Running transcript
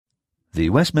The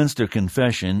Westminster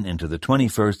Confession into the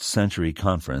 21st Century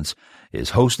Conference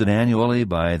is hosted annually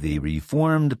by the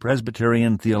Reformed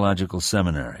Presbyterian Theological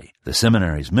Seminary. The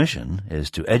seminary's mission is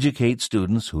to educate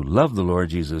students who love the Lord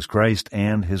Jesus Christ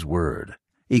and His Word,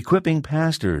 equipping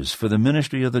pastors for the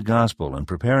ministry of the gospel and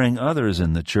preparing others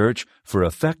in the church for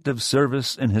effective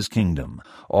service in His kingdom,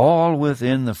 all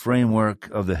within the framework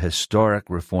of the historic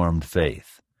Reformed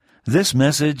faith. This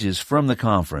message is from the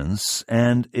conference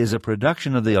and is a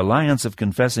production of the Alliance of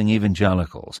Confessing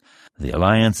Evangelicals. The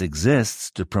Alliance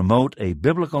exists to promote a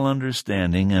biblical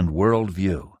understanding and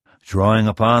worldview. Drawing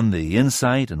upon the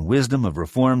insight and wisdom of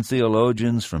Reformed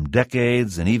theologians from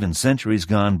decades and even centuries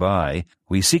gone by,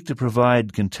 we seek to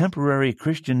provide contemporary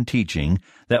Christian teaching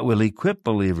that will equip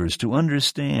believers to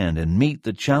understand and meet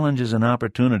the challenges and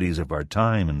opportunities of our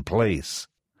time and place.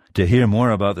 To hear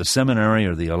more about the seminary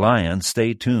or the Alliance,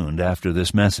 stay tuned after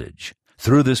this message.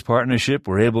 Through this partnership,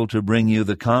 we're able to bring you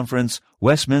the conference,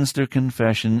 Westminster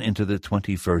Confession into the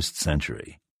 21st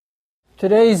Century.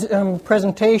 Today's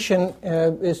presentation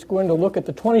is going to look at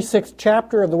the 26th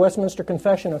chapter of the Westminster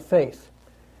Confession of Faith.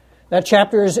 That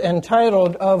chapter is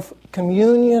entitled Of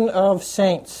Communion of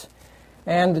Saints.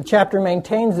 And the chapter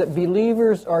maintains that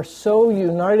believers are so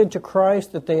united to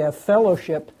Christ that they have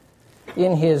fellowship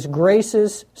in His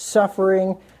graces,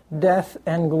 suffering, death,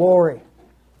 and glory.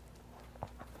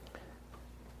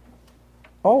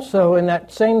 Also, in that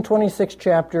same 26th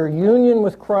chapter, union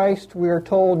with Christ, we are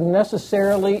told,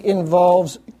 necessarily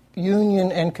involves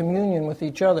union and communion with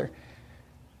each other.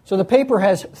 So the paper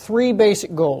has three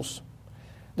basic goals.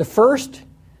 The first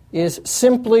is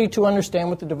simply to understand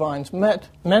what the divines meant.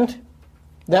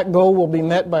 That goal will be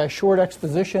met by a short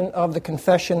exposition of the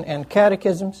confession and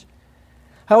catechisms.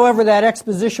 However, that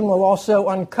exposition will also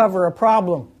uncover a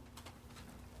problem.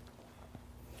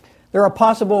 There are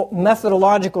possible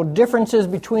methodological differences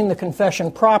between the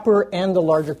confession proper and the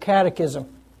larger catechism.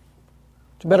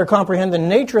 To better comprehend the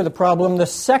nature of the problem, the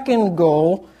second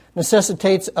goal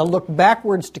necessitates a look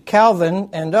backwards to Calvin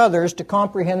and others to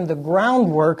comprehend the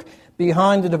groundwork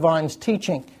behind the Divine's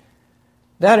teaching.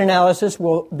 That analysis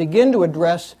will begin to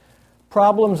address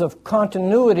problems of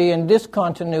continuity and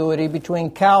discontinuity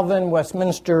between Calvin,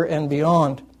 Westminster, and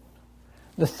beyond.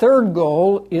 The third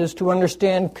goal is to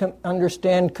understand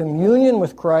communion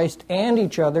with Christ and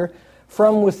each other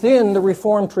from within the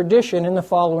Reformed tradition in the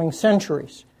following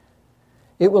centuries.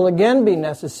 It will again be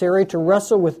necessary to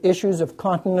wrestle with issues of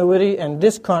continuity and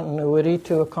discontinuity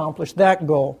to accomplish that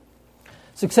goal.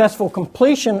 Successful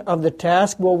completion of the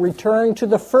task will return to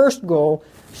the first goal,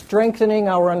 strengthening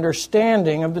our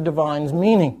understanding of the Divine's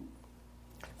meaning.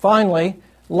 Finally,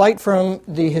 light from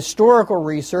the historical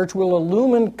research will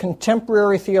illumine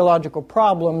contemporary theological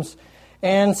problems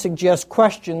and suggest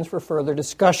questions for further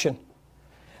discussion.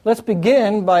 Let's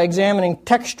begin by examining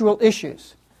textual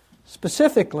issues,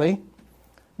 specifically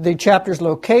the chapter's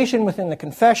location within the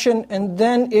confession, and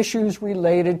then issues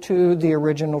related to the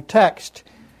original text.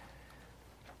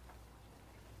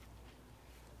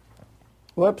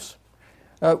 If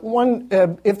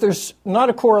there's not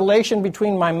a correlation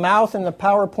between my mouth and the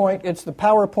PowerPoint, it's the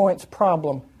PowerPoint's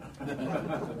problem.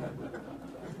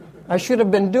 I should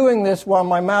have been doing this while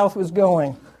my mouth was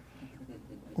going.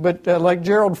 But like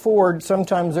Gerald Ford,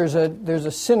 sometimes there's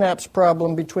a synapse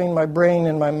problem between my brain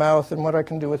and my mouth and what I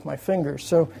can do with my fingers.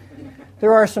 So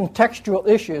there are some textual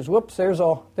issues. Whoops, there's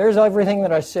everything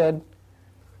that I said.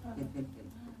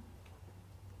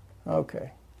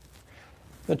 Okay.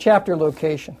 The chapter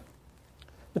location.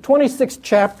 The 26th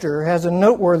chapter has a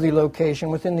noteworthy location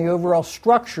within the overall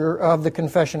structure of the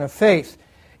Confession of Faith.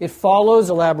 It follows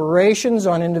elaborations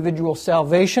on individual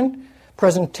salvation,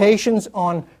 presentations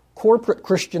on corporate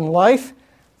Christian life,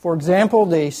 for example,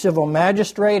 the civil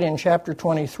magistrate in chapter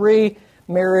 23,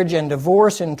 marriage and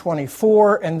divorce in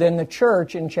 24, and then the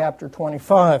church in chapter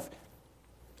 25.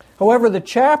 However, the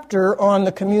chapter on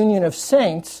the communion of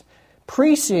saints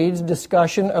precedes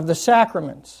discussion of the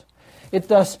sacraments. It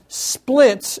thus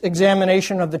splits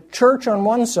examination of the church on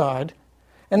one side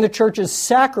and the church's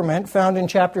sacrament found in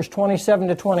chapters 27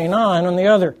 to 29 on the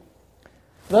other.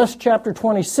 Thus, chapter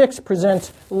 26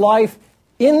 presents life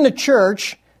in the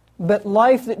church, but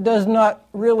life that does not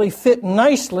really fit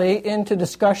nicely into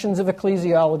discussions of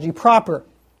ecclesiology proper.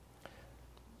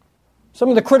 Some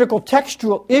of the critical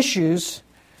textual issues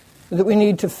that we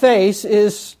need to face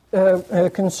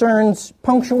concerns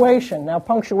punctuation. Now,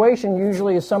 punctuation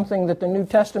usually is something that the New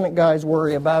Testament guys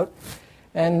worry about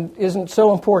and isn't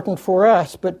so important for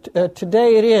us, but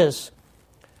today it is.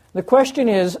 The question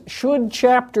is, should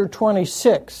chapter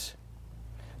 26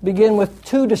 begin with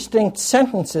two distinct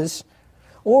sentences,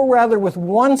 or rather with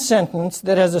one sentence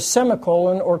that has a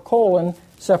semicolon or colon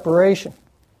separation.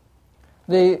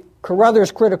 The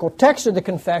Carruthers Critical Text of the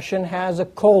Confession has a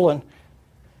colon,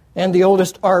 and the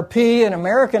oldest RP and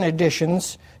American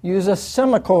editions use a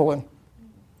semicolon.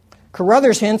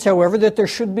 Carruthers hints, however, that there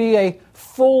should be a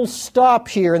full stop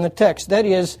here in the text. That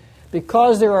is,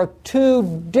 because there are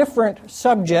two different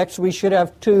subjects, we should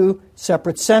have two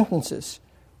separate sentences.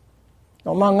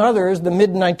 Among others, the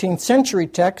mid-19th century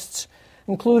texts,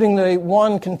 including the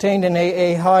one contained in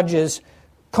A.A. Hodge's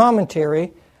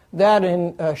commentary, that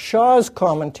in Shaw's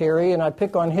commentary, and I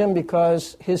pick on him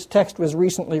because his text was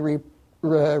recently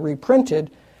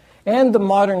reprinted, and the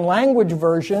modern language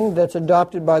version that's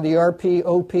adopted by the RP,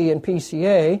 OP, and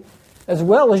PCA, as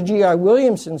well as G.I.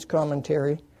 Williamson's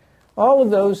commentary, all of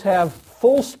those have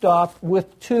full stop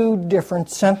with two different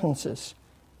sentences.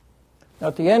 Now,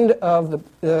 at the end of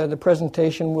the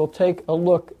presentation, we'll take a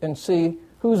look and see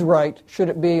who's right. Should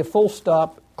it be a full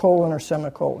stop, colon, or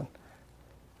semicolon?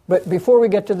 But before we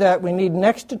get to that, we need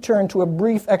next to turn to a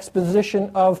brief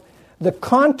exposition of the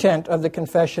content of the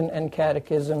Confession and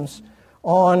Catechisms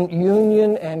on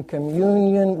union and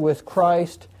communion with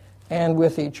Christ and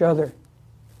with each other.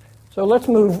 So let's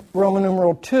move Roman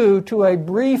numeral 2 to a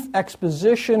brief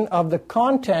exposition of the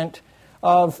content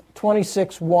of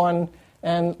 26.1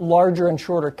 and larger and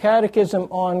shorter catechism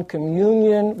on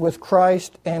communion with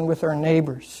Christ and with our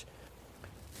neighbors.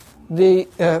 The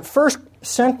first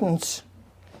sentence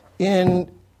in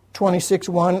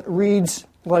 26.1 reads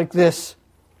like this.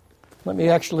 Let me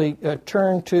actually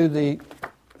turn to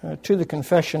the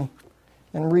confession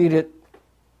and read it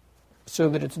so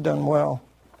that it's done well.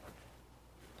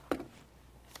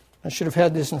 I should have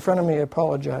had this in front of me. I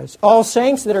apologize. All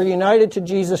saints that are united to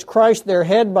Jesus Christ, their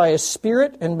head, by His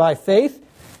Spirit and by faith,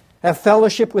 have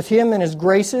fellowship with Him in His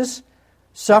graces,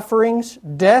 sufferings,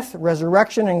 death,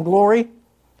 resurrection, and glory,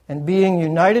 and being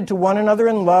united to one another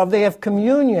in love, they have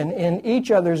communion in each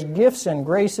other's gifts and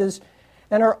graces,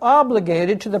 and are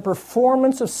obligated to the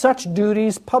performance of such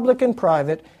duties, public and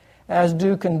private, as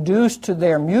do conduce to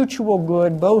their mutual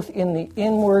good, both in the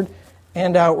inward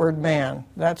and outward man.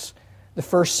 That's the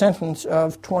first sentence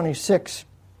of 26.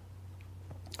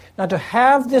 Now, to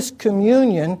have this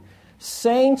communion,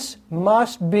 saints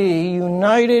must be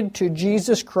united to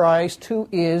Jesus Christ, who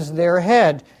is their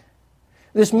head.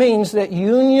 This means that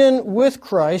union with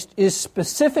Christ is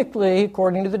specifically,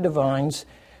 according to the divines,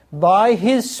 by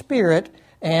His Spirit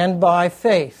and by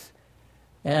faith.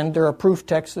 And there are proof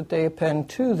texts that they append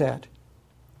to that.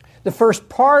 The first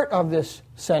part of this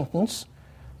sentence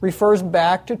refers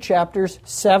back to chapters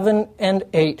 7 and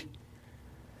 8.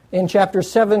 In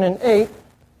chapters 7 and 8,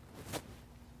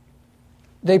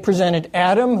 they presented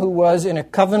Adam, who was in a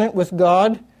covenant with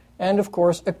God, and of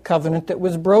course a covenant that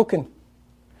was broken.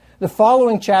 The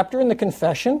following chapter in the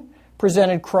confession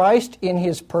presented Christ in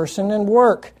His person and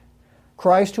work.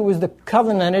 Christ, who was the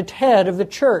covenanted head of the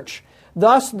church.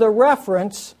 Thus the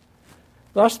reference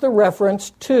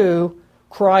to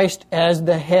Christ as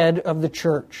the head of the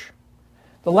church.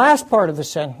 The last part of the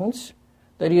sentence,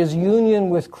 that He is union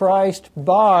with Christ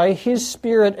by His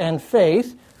Spirit and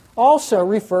faith, also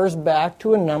refers back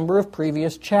to a number of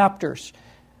previous chapters.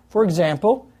 For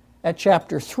example, at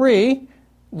chapter 3,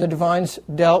 the divines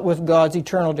dealt with God's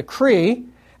eternal decree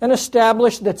and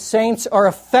established that saints are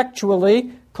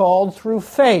effectually called through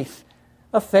faith,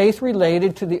 a faith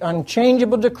related to the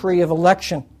unchangeable decree of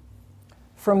election.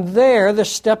 From there, the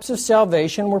steps of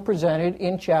salvation were presented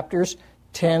in chapters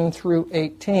 10 through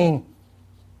 18.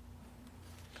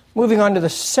 Moving on to the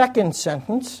second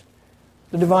sentence,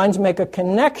 the divines make a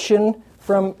connection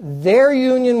from their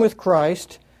union with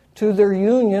Christ to their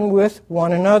union with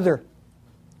one another.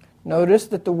 Notice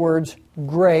that the words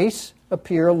grace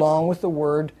appear along with the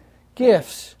word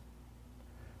gifts.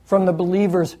 From the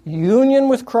believer's union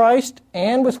with Christ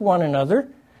and with one another,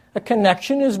 a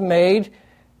connection is made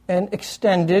and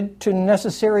extended to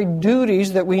necessary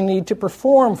duties that we need to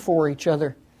perform for each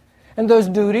other. And those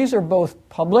duties are both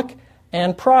public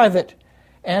and private,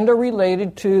 and are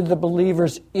related to the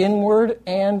believer's inward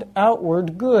and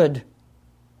outward good.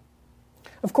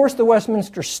 Of course, the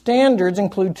Westminster Standards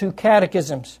include 2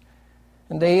 catechisms,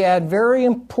 and they add very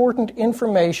important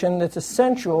information that's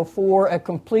essential for a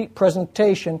complete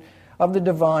presentation of the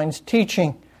divine's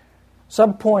teaching.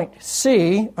 Subpoint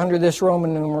C, under this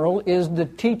Roman numeral, is the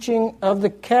teaching of the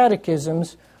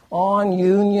catechisms on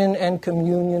union and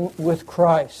communion with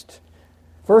Christ.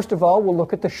 First of all, we'll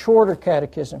look at the shorter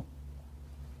catechism.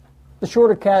 The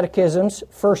shorter catechism's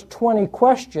first 20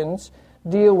 questions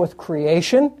deal with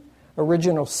creation,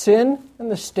 original sin, and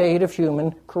the state of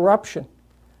human corruption.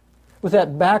 With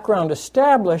that background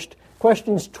established,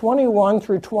 questions 21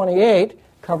 through 28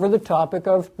 cover the topic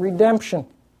of redemption.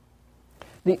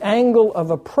 The angle of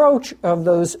approach of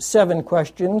those 7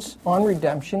 questions on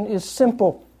redemption is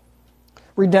simple.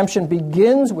 Redemption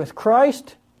begins with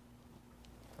Christ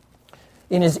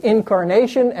in his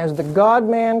incarnation as the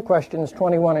God-man, questions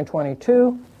 21 and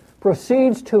 22,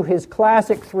 proceeds to his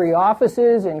classic 3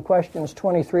 offices in questions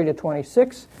 23 to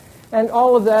 26, and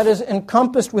all of that is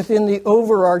encompassed within the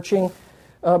overarching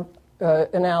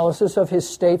analysis of his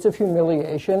states of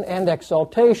humiliation and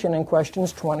exaltation in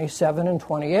questions 27 and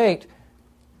 28.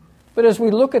 But as we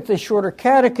look at the shorter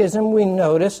catechism, we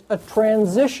notice a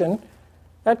transition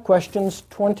at questions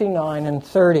 29 and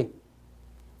 30.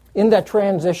 In that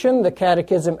transition, the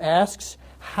catechism asks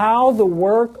how the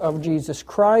work of Jesus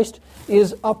Christ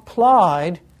is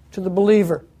applied to the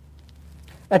believer.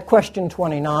 At question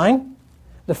 29,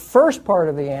 the first part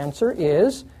of the answer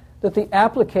is that the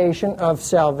application of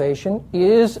salvation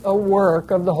is a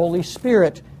work of the Holy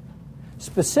Spirit.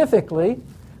 Specifically,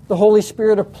 the Holy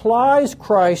Spirit applies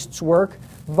Christ's work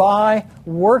by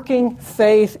working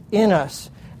faith in us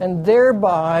and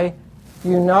thereby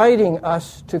uniting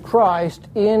us to Christ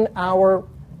in our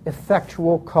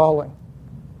effectual calling.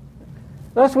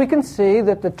 Thus, we can see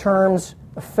that the terms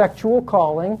effectual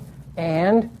calling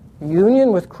and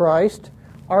union with Christ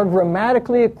are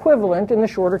grammatically equivalent in the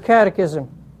shorter catechism.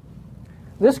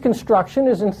 This construction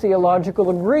is in theological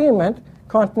agreement,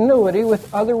 continuity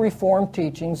with other Reformed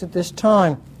teachings at this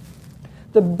time.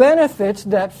 The benefits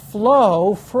that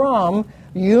flow from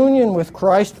union with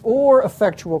Christ or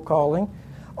effectual calling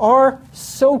are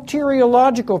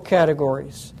soteriological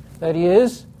categories, that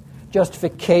is,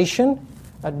 justification,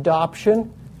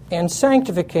 adoption, and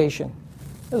sanctification,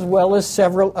 as well as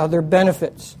several other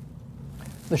benefits.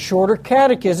 The shorter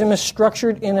catechism is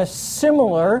structured in a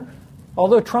similar,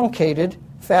 although truncated,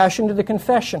 fashion to the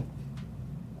confession.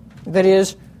 That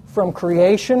is, from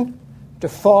creation to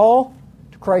fall,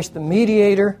 to Christ the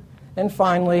mediator, and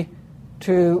finally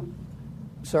to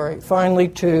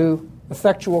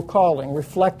effectual calling,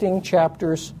 reflecting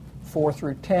chapters 4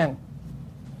 through 10.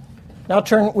 Now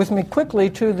turn with me quickly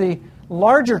to the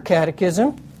larger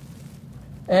catechism.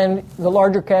 And the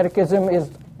larger catechism is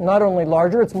not only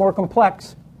larger, it's more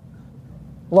complex.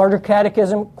 Larger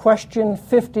catechism, question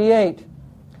 58,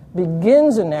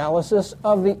 begins analysis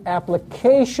of the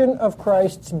application of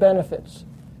Christ's benefits.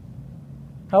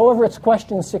 However, it's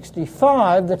question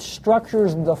 65 that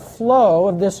structures the flow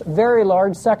of this very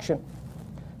large section,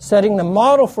 setting the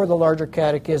model for the larger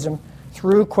catechism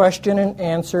through question and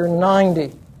answer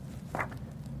 90.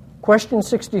 Question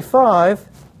 65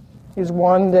 is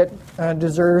one that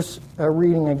deserves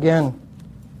reading again.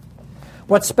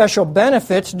 What special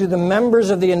benefits do the members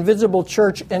of the invisible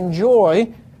church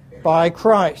enjoy by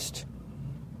Christ?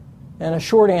 And a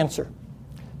short answer.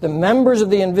 The members of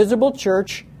the invisible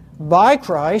church by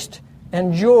Christ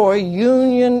enjoy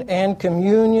union and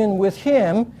communion with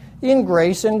Him in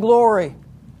grace and glory.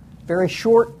 Very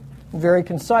short, very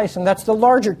concise, and that's the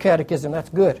larger catechism. That's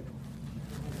good.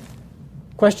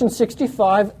 Question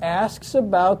 65 asks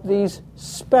about these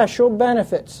special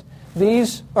benefits.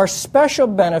 These are special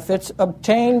benefits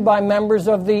obtained by members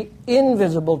of the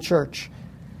invisible church.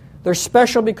 They're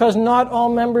special because not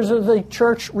all members of the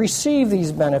church receive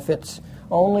these benefits,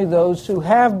 only those who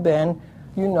have been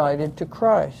united to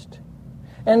Christ.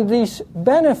 And these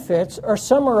benefits are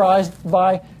summarized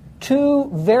by 2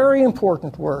 very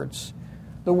important words,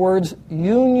 the words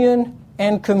union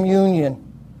and communion.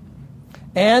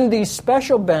 And these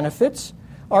special benefits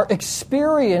are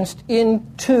experienced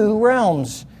in 2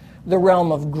 realms, the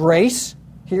realm of grace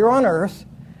here on earth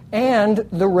and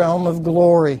the realm of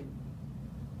glory.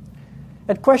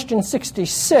 At question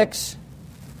 66,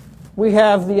 we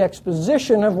have the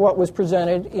exposition of what was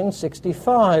presented in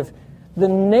 65, the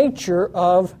nature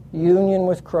of union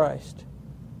with Christ.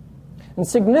 And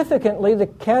significantly, the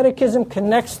Catechism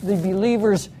connects the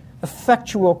believer's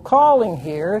effectual calling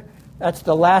here, that's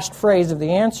the last phrase of the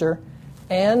answer,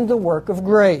 and the work of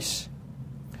grace.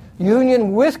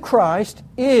 Union with Christ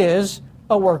is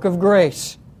a work of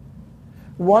grace,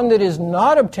 one that is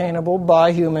not obtainable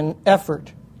by human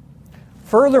effort.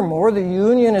 Furthermore, the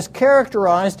union is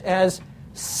characterized as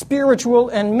spiritual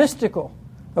and mystical,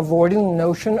 avoiding the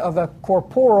notion of a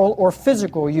corporal or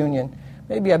physical union.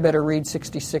 Maybe I better read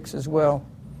 66 as well.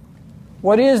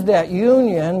 What is that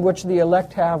union which the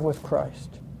elect have with Christ?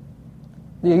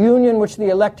 The union which the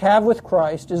elect have with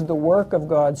Christ is the work of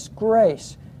God's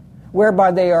grace,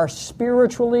 whereby they are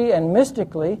spiritually and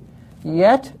mystically,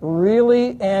 yet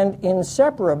really and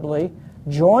inseparably,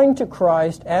 joined to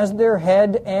Christ as their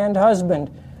head and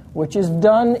husband, which is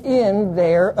done in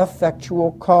their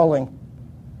effectual calling.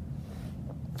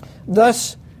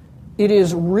 Thus, it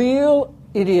is real,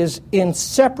 it is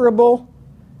inseparable,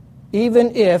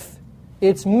 even if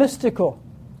it's mystical.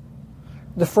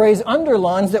 The phrase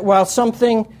underlines that while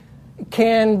something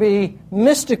can be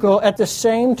mystical, at the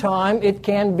same time it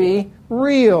can be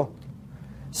real.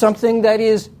 Something that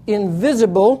is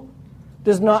invisible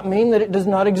does not mean that it does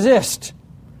not exist,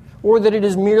 or that it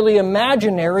is merely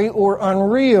imaginary or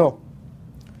unreal.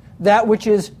 That which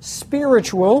is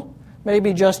spiritual may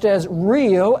be just as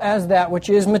real as that which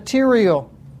is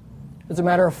material. As a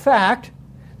matter of fact,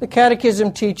 the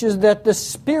Catechism teaches that the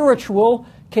spiritual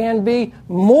can be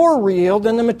more real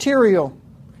than the material,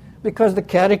 because the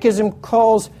Catechism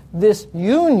calls this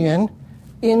union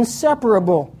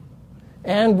inseparable,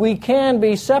 and we can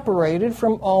be separated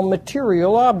from all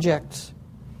material objects.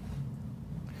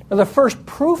 Now, the first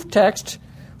proof text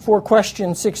for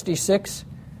question 66,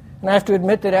 and I have to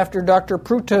admit that after Dr.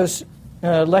 Pruto's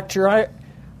lecture, I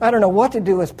don't know what to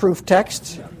do with proof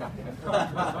texts.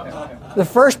 The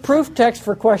first proof text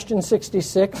for question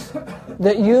 66,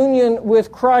 that union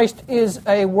with Christ is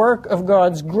a work of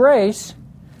God's grace,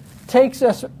 takes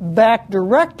us back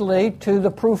directly to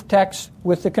the proof text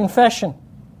with the confession.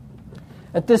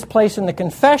 At this place in the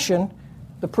confession,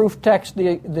 the proof text,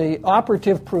 the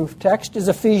operative proof text, is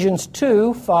Ephesians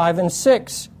 2, 5, and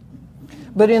 6.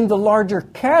 But in the larger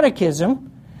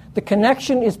catechism, the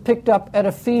connection is picked up at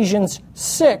Ephesians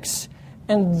 6,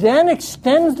 and then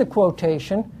extends the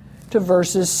quotation to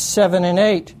verses 7 and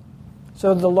 8.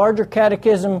 So the larger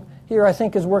catechism here, I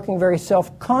think, is working very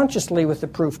self-consciously with the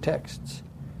proof texts.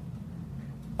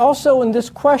 Also in this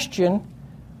question,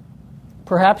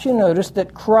 perhaps you notice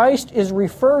that Christ is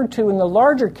referred to in the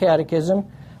larger catechism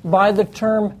by the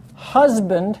term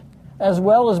husband as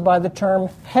well as by the term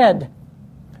head.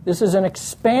 This is an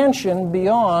expansion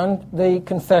beyond the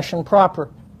confession proper.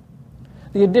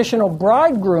 The additional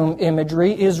bridegroom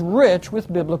imagery is rich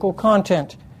with biblical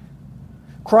content.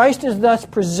 Christ is thus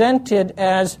presented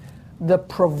as the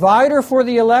provider for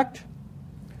the elect,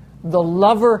 the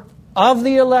lover of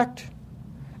the elect,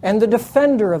 and the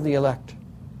defender of the elect.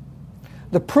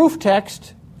 The proof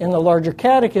text in the larger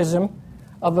catechism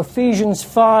of Ephesians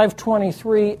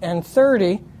 5:23 and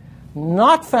 30,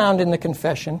 not found in the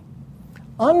confession,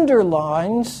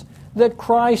 underlines that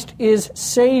Christ is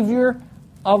Savior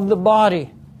of the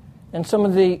body. And some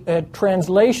of the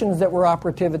translations that were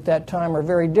operative at that time are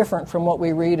very different from what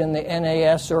we read in the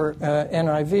NAS or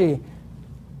NIV.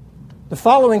 The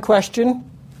following question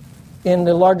in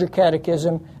the larger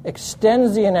catechism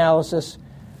extends the analysis,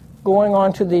 going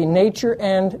on to the nature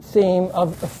and theme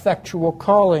of effectual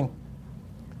calling.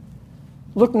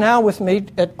 Look now with me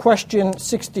at question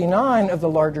 69 of the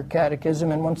larger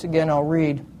catechism, and once again I'll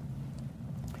read.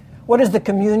 What is the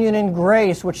communion in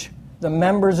grace which the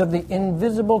members of the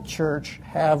invisible church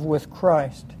have with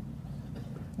Christ?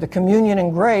 The communion in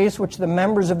grace which the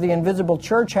members of the invisible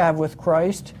church have with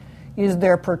Christ is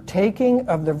their partaking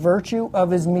of the virtue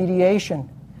of His mediation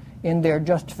in their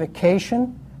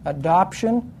justification,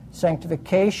 adoption,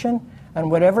 sanctification,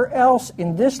 and whatever else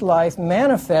in this life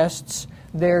manifests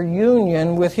their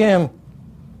union with Him.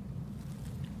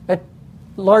 At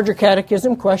larger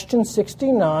catechism, question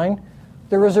 69,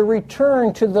 there is a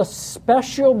return to the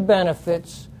special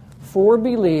benefits for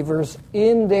believers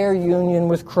in their union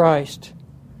with Christ.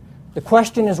 The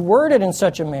question is worded in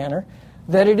such a manner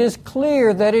that it is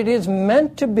clear that it is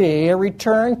meant to be a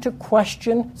return to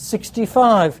question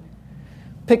 65,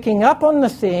 picking up on the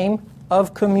theme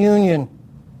of communion.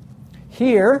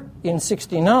 Here, in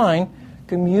 69,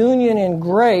 communion in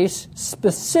grace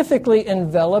specifically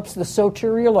envelops the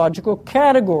soteriological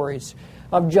categories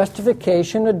of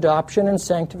justification, adoption, and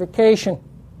sanctification.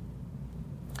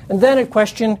 And then at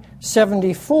question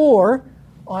 74,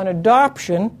 on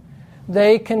adoption,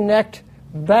 they connect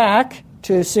back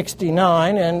to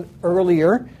 69 and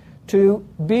earlier to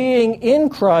being in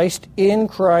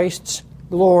Christ's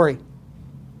glory.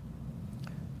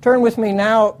 Turn with me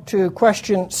now to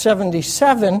question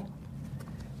 77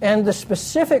 and the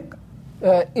specific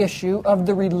issue of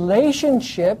the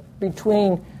relationship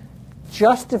between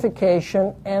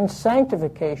justification and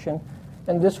sanctification,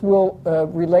 and this will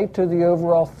relate to the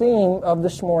overall theme of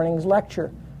this morning's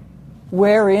lecture.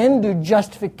 Wherein do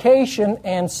justification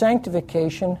and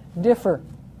sanctification differ?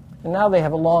 And now they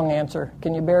have a long answer.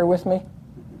 Can you bear with me?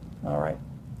 All right.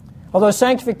 Although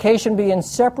sanctification be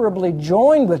inseparably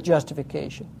joined with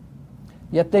justification,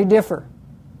 yet they differ,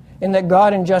 in that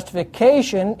God in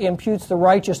justification imputes the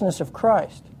righteousness of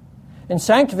Christ. In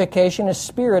sanctification, His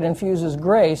Spirit infuses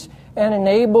grace and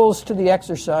enables to the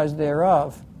exercise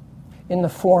thereof. In the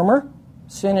former,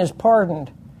 sin is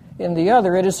pardoned. In the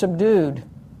other, it is subdued.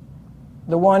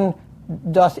 The one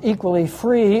doth equally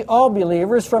free all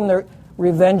believers from the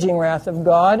revenging wrath of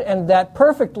God, and that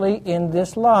perfectly in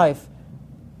this life,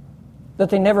 that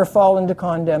they never fall into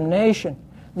condemnation.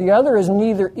 The other is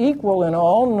neither equal in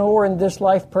all, nor in this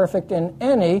life perfect in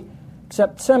any,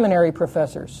 except seminary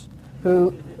professors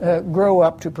who grow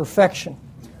up to perfection.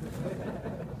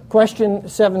 Question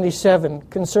 77,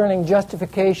 concerning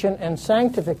justification and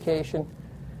sanctification.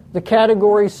 The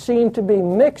categories seem to be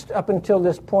mixed up until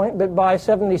this point, but by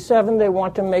 77 they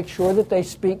want to make sure that they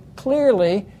speak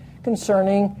clearly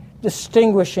concerning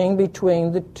distinguishing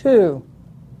between the two.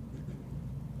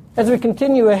 As we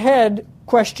continue ahead,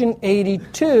 question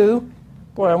 82.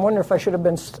 Boy, I wonder if I should have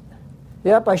been...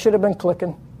 Yep, I should have been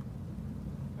clicking.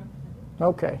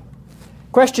 Okay.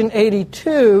 Question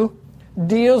 82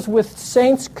 deals with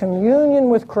saints' communion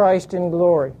with Christ in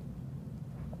glory.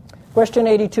 Question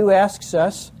 82 asks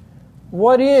us,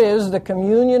 what is the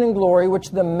communion in glory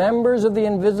which the members of the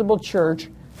invisible church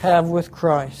have with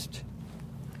Christ?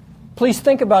 Please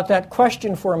think about that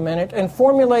question for a minute and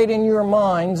formulate in your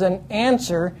minds an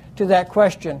answer to that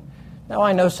question. Now,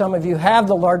 I know some of you have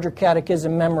the larger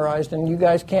catechism memorized, and you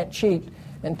guys can't cheat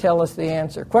and tell us the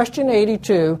answer. Question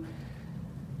 82,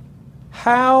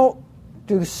 how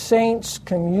do saints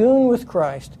commune with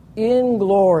Christ in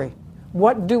glory?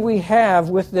 What do we have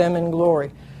with them in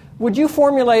glory? Would you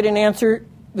formulate an answer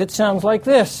that sounds like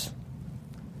this?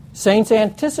 Saints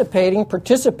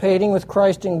participating with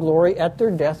Christ in glory at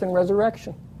their death and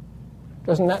resurrection.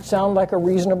 Doesn't that sound like a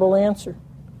reasonable answer?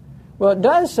 Well, it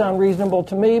does sound reasonable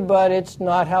to me, but it's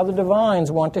not how the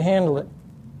divines want to handle it.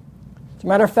 As a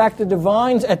matter of fact, the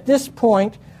divines at this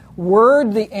point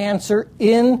word the answer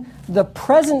in the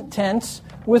present tense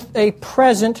with a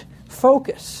present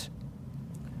focus.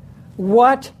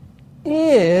 What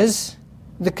is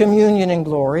the communion in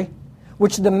glory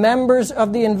which the members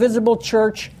of the invisible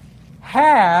church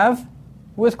have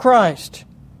with Christ?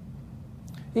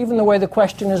 Even the way the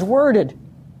question is worded,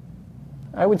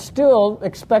 I would still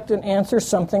expect an answer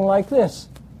something like this.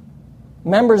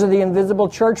 Members of the invisible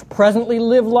church presently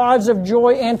live lives of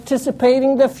joy,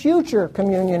 anticipating the future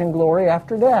communion in glory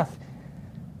after death.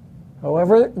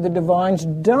 However, the divines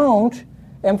don't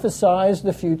emphasize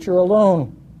the future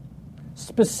alone.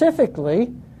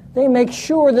 Specifically, they make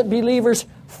sure that believers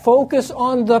focus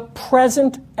on the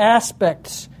present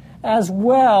aspects as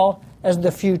well as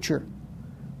the future,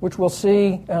 which we'll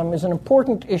see is an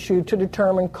important issue to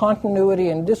determine continuity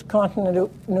and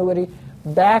discontinuity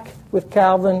back with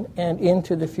Calvin and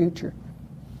into the future.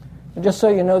 And just so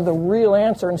you know the real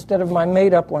answer instead of my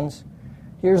made-up ones,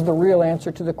 here's the real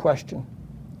answer to the question.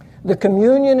 The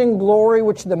communion in glory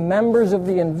which the members of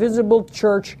the invisible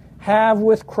church have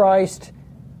with Christ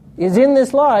is in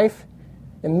this life,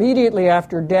 immediately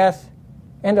after death,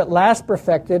 and at last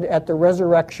perfected at the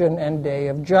resurrection and day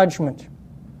of judgment.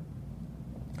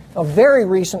 Very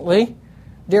recently,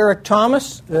 Derek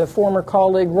Thomas, the former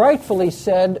colleague, rightfully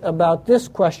said about this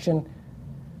question,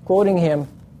 quoting him,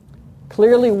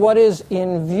 clearly what is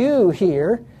in view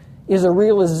here is a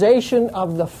realization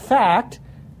of the fact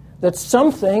that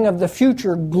something of the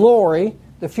future glory,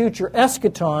 the future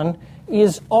eschaton,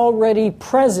 is already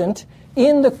present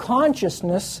in the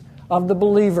consciousness of the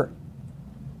believer.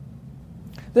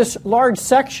 This large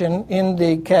section in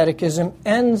the Catechism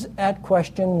ends at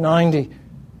question 90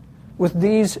 with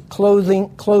these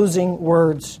closing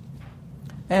words.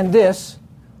 And this,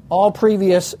 all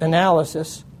previous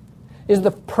analysis, is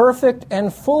the perfect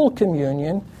and full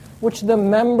communion which the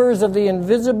members of the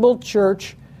invisible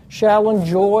church shall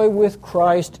enjoy with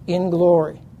Christ in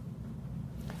glory.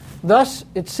 Thus,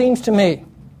 it seems to me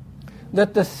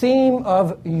that the theme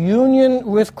of union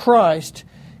with Christ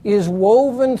is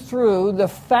woven through the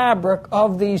fabric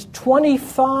of these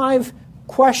 25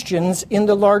 questions in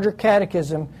the larger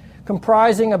catechism,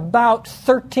 comprising about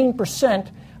 13%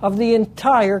 of the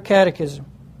entire catechism.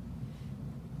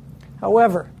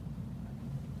 However,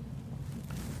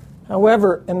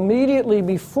 immediately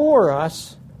before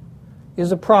us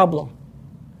is a problem.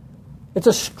 It's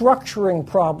a structuring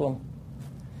problem.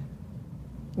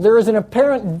 There is an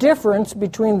apparent difference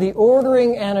between the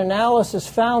ordering and analysis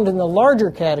found in the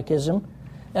larger catechism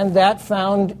and that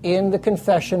found in the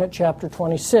confession at chapter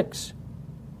 26.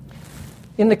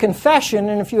 In the confession,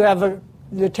 and if you have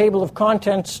the table of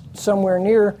contents somewhere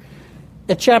near,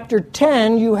 at chapter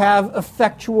 10 you have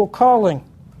effectual calling.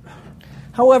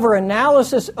 However,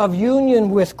 analysis of union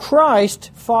with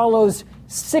Christ follows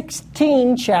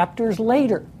 16 chapters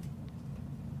later.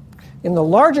 In the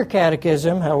larger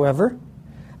catechism, however,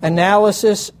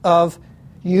 analysis of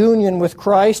union with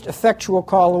Christ, effectual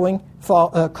calling,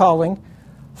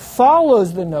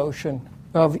 follows the notion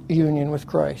of union with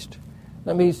Christ.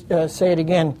 Let me say it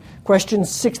again. Questions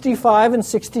 65 and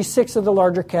 66 of the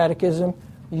Larger Catechism,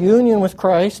 union with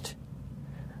Christ.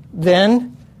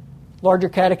 Then, Larger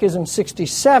Catechism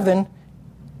 67,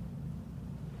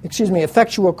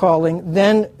 effectual calling.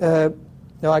 Then,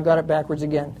 I got it backwards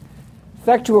again.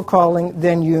 Effectual calling,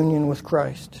 then union with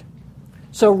Christ.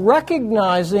 So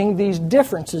recognizing these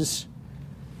differences,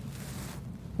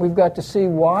 we've got to see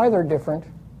why they're different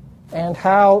and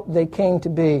how they came to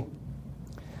be.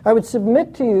 I would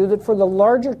submit to you that for the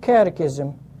Larger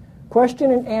Catechism,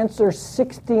 question and answer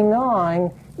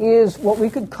 69 is what we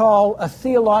could call a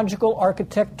theological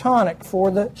architectonic for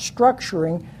the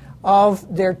structuring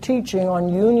of their teaching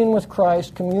on union with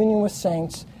Christ, communion with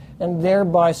saints, and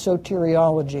thereby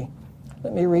soteriology.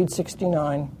 Let me read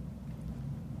 69.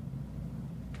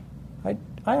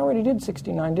 I already did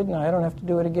 69, didn't I? I don't have to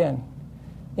do it again.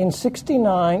 In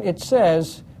 69, it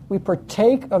says, we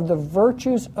partake of the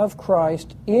virtues of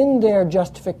Christ in their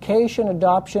justification,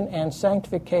 adoption, and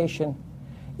sanctification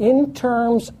in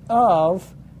terms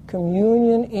of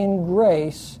communion in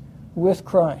grace with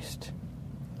Christ.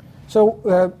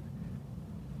 So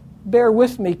bear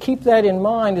with me. Keep that in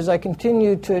mind as I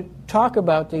continue to talk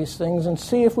about these things and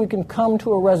see if we can come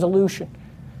to a resolution.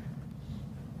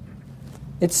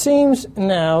 It seems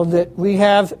now that we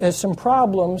have some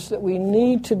problems that we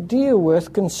need to deal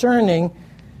with concerning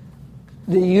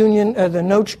the union, the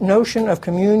notion of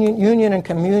communion, union and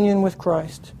communion with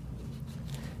Christ.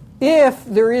 If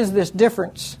there is this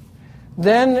difference,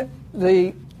 then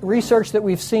the research that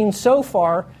we've seen so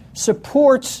far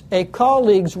supports a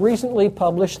colleague's recently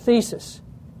published thesis.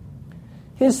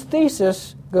 His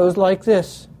thesis goes like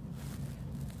this: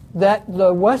 that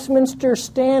the Westminster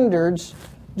Standards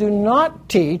do not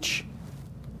teach,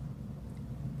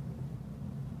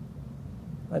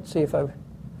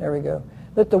 there we go,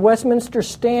 that the Westminster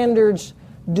Standards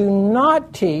do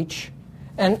not teach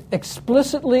an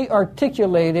explicitly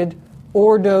articulated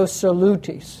Ordo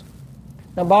Salutis.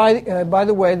 Now, by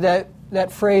the way,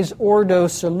 that phrase Ordo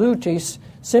Salutis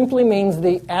simply means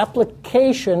the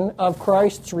application of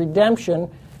Christ's redemption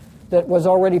that was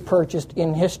already purchased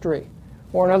in history.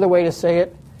 Or another way to say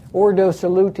it, Ordo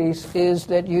Salutis is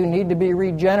that you need to be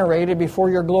regenerated before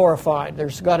you're glorified.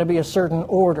 There's got to be a certain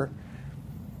order.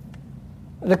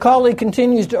 The colleague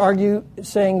continues to argue,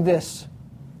 saying this: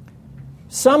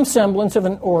 some semblance of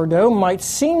an ordo might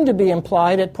seem to be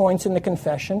implied at points in the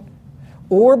confession,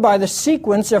 or by the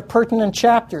sequence of pertinent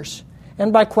chapters,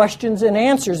 and by questions and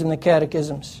answers in the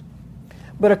catechisms.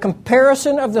 But a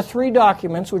comparison of the three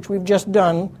documents, which we've just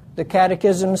done, the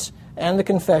catechisms and the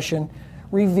confession,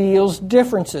 reveals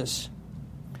differences.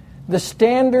 The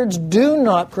standards do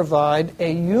not provide a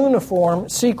uniform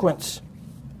sequence.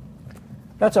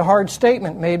 That's a hard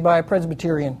statement made by a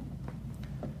Presbyterian.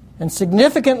 And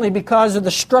significantly, because of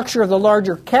the structure of the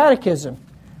Larger Catechism,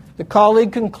 the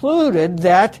colleague concluded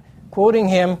that, quoting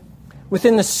him,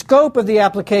 within the scope of the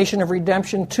application of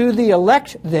redemption to the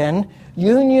elect, then,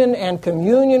 union and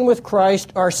communion with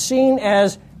Christ are seen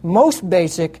as most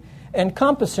basic,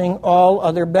 encompassing all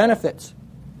other benefits.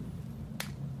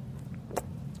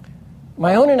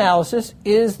 My own analysis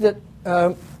is that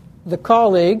the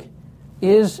colleague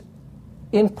is,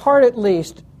 in part at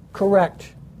least,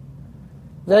 correct.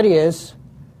 That is,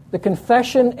 the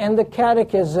confession and the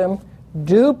catechism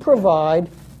do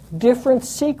provide different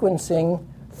sequencing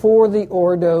for the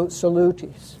Ordo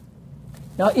Salutis.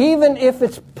 Now, even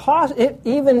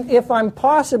if I'm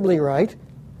possibly right,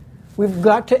 we've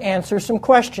got to answer some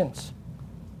questions.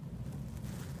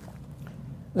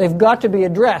 They've got to be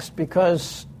addressed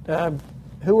because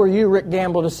who are you, Rick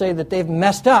Gamble, to say that they've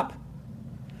messed up?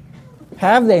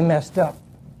 Have they messed up?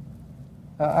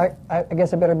 I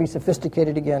guess I better be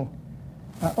sophisticated again.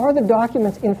 Are the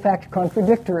documents, in fact,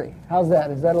 contradictory? How's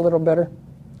that? Is that a little better?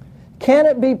 Can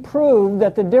it be proved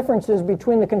that the differences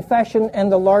between the confession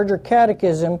and the Larger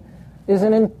Catechism is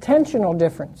an intentional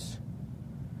difference?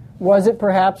 Was it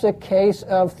perhaps a case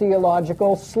of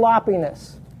theological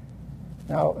sloppiness?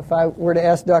 Now, if I were to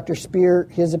ask Dr. Spear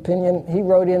his opinion, he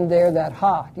wrote in there that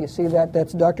ha. Do you see that?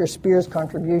 That's Dr. Spear's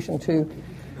contribution to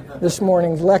this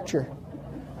morning's lecture.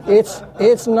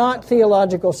 It's not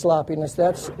theological sloppiness.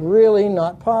 That's really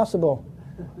not possible.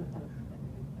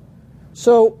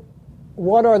 So,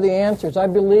 what are the answers? I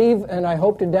believe, and I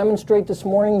hope to demonstrate this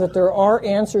morning, that there are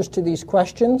answers to these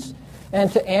questions.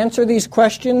 And to answer these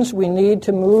questions, we need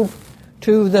to move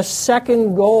to the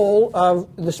second goal of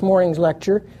this morning's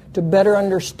lecture, to better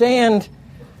understand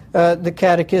the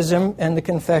Catechism and the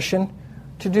Confession.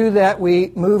 To do that,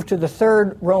 we move to the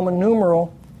third Roman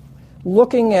numeral,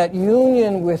 looking at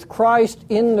union with Christ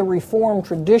in the Reformed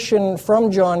tradition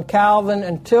from John Calvin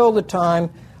until the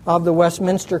time of the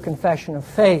Westminster Confession of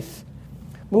Faith.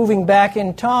 Moving back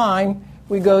in time,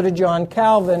 we go to John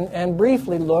Calvin and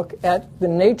briefly look at the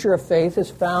nature of faith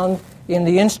as found in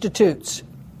the Institutes.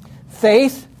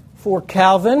 Faith, for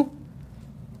Calvin,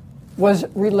 was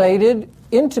related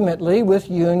intimately with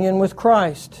union with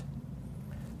Christ.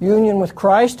 Union with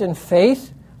Christ and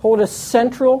faith hold a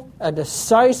central, a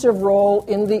decisive role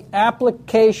in the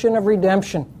application of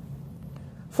redemption.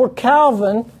 For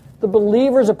Calvin, the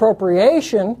believer's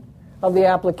appropriation of the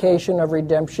application of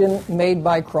redemption made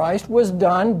by Christ was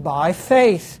done by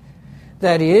faith.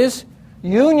 That is,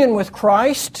 union with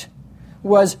Christ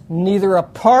was neither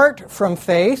apart from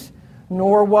faith,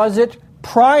 nor was it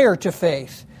prior to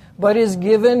faith, but is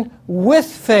given with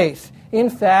faith. In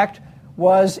fact,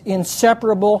 was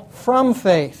inseparable from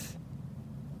faith.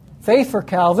 Faith for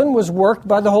Calvin was worked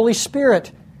by the Holy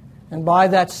Spirit, and by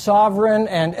that sovereign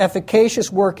and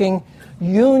efficacious working,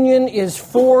 union is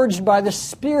forged by the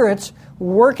Spirit's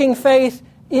working faith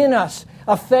in us,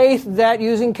 a faith that,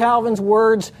 using Calvin's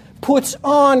words, puts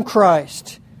on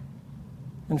Christ.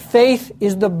 And faith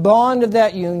is the bond of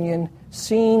that union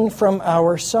seen from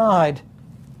our side.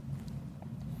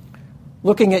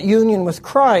 Looking at union with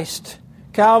Christ,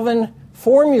 Calvin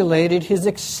formulated his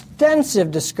extensive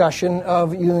discussion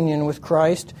of union with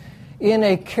Christ in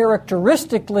a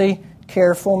characteristically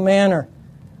careful manner.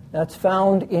 That's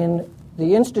found in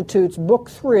the Institute's Book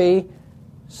 3,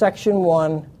 Section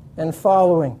 1 and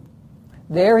following.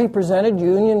 There he presented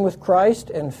union with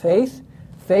Christ and faith,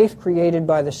 faith created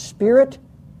by the Spirit.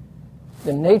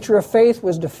 The nature of faith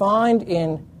was defined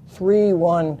in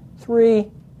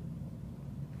 3:1-3.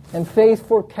 And faith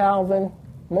for Calvin,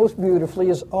 most beautifully,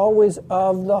 is always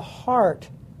of the heart.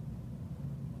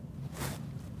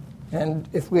 And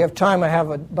if we have time, I have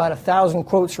about 1,000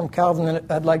 quotes from Calvin that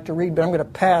I'd like to read, but I'm going to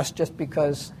pass just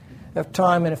because of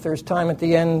time, and if there's time at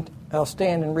the end, I'll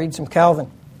stand and read some Calvin.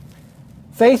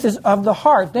 Faith is of the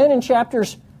heart. Then in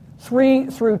chapters 3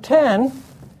 through 10,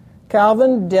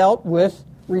 Calvin dealt with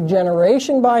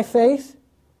regeneration by faith,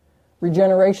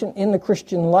 regeneration in the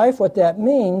Christian life, what that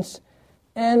means.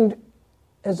 And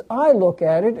as I look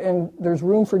at it, and there's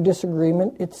room for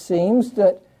disagreement, it seems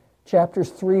that chapters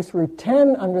 3 through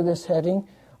 10 under this heading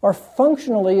are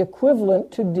functionally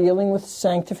equivalent to dealing with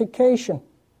sanctification.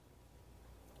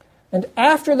 And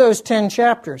after those 10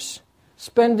 chapters,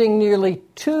 spending nearly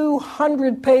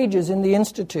 200 pages in the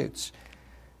Institutes,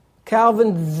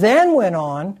 Calvin then went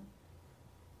on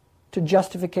to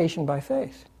justification by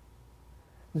faith.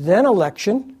 Then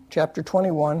election, chapter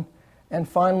 21, and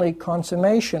finally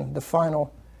consummation, the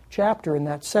final chapter in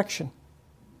that section.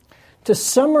 To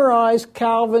summarize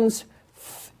Calvin's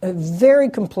very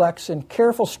complex and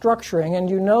careful structuring, and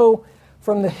you know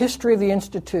from the history of the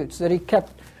Institutes that he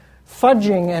kept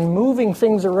fudging and moving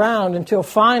things around until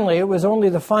finally, it was only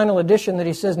the final edition that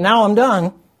he says, now I'm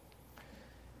done.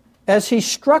 As he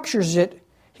structures it,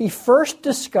 he first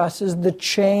discusses the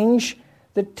change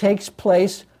that takes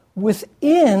place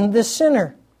within the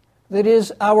sinner. That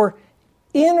is, our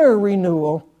inner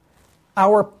renewal,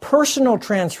 our personal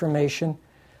transformation,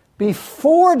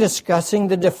 before discussing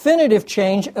the definitive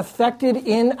change affected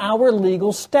in our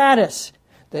legal status.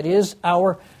 That is,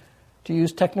 our, to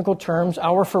use technical terms,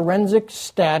 our forensic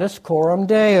status coram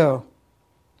Deo.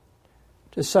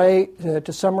 To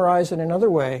summarize it another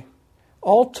way,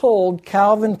 all told,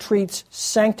 Calvin treats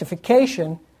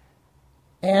sanctification,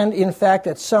 and in fact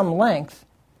at some length,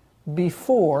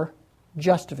 before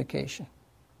justification.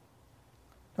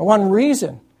 Now, one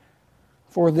reason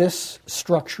for this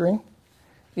structuring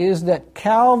is that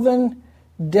Calvin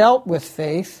dealt with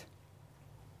faith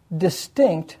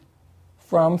distinct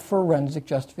from forensic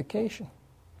justification.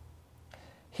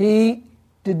 He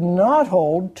did not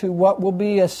hold to what will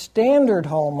be a standard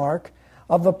hallmark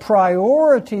of a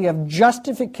priority of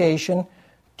justification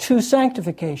to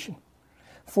sanctification.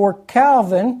 For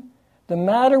Calvin, the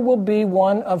matter will be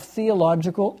one of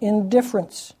theological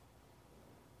indifference.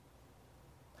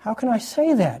 How can I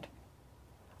say that?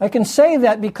 I can say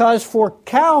that because for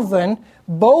Calvin,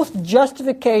 both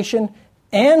justification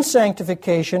and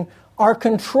sanctification are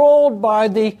controlled by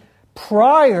the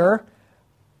prior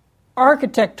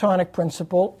architectonic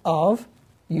principle of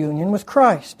union with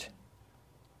Christ.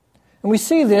 And we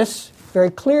see this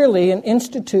very clearly in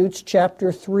Institutes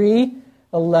chapter 3,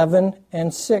 11,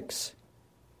 and 6.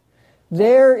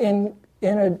 There, in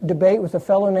a debate with a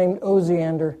fellow named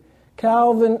Osiander,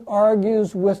 Calvin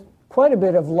argues with quite a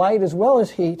bit of light as well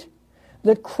as heat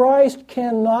that Christ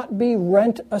cannot be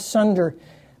rent asunder.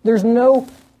 There's no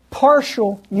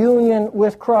partial union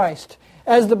with Christ.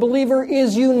 As the believer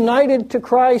is united to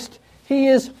Christ, he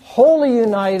is wholly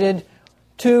united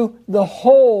to the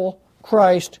whole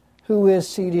Christ who is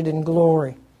seated in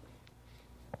glory.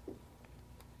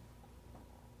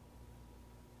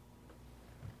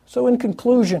 So in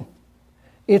conclusion,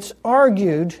 it's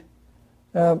argued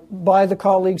by the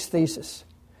colleagues' thesis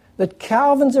that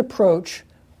Calvin's approach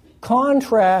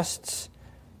contrasts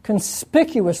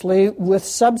conspicuously with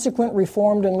subsequent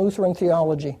Reformed and Lutheran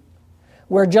theology,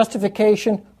 where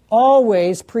justification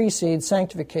always precedes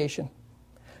sanctification.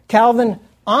 Calvin,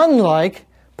 unlike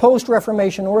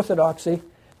post-Reformation orthodoxy,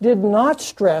 did not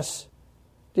stress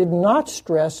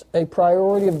a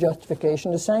priority of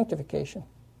justification to sanctification.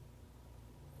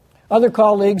 Other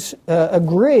colleagues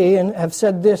agree and have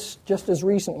said this just as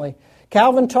recently.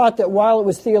 Calvin taught that while it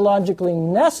was theologically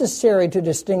necessary to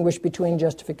distinguish between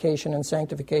justification and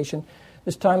sanctification,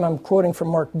 this time I'm quoting from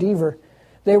Mark Dever,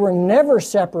 they were never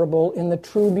separable in the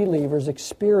true believer's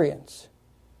experience.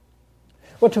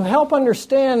 Well, to help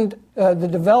understand the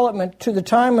development to the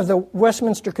time of the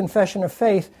Westminster Confession of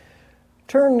Faith,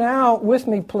 turn now with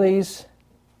me, please.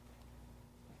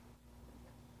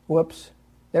 Whoops,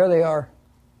 there they are.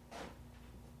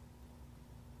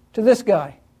 To this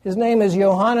guy. His name is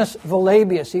Johannes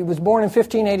Velabius. He was born in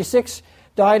 1586,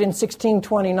 died in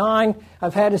 1629.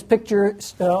 I've had his picture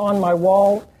on my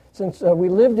wall since we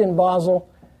lived in Basel,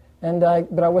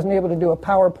 but I wasn't able to do a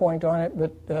PowerPoint on it.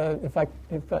 But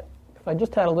if I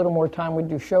just had a little more time, we'd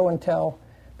do show and tell.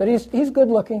 But he's good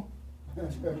looking,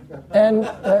 and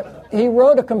he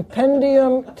wrote a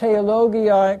Compendium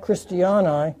Theologiae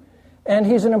Christianae, and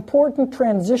he's an important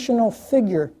transitional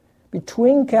figure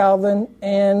between Calvin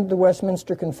and the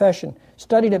Westminster Confession.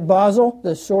 Studied at Basel,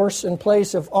 the source and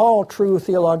place of all true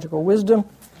theological wisdom,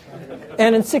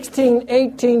 and in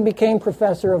 1618 became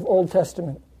professor of Old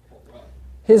Testament.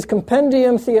 His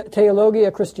Compendium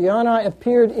Theologiae Christianae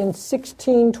appeared in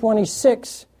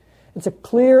 1626. It's a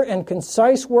clear and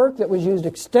concise work that was used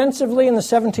extensively in the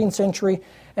 17th century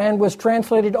and was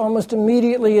translated almost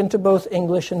immediately into both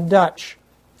English and Dutch.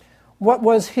 What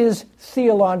was his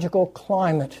theological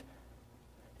climate?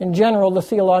 In general, the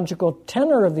theological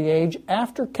tenor of the age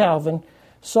after Calvin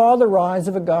saw the rise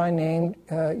of a guy named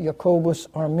Jacobus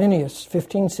Arminius,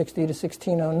 1560 to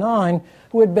 1609,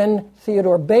 who had been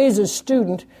Theodore Beza's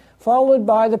student, followed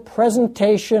by the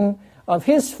presentation of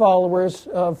his followers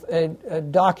of a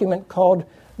document called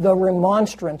the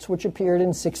Remonstrance, which appeared in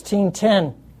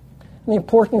 1610. The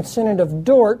important Synod of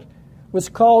Dort was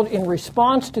called in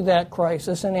response to that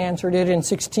crisis and answered it in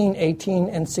 1618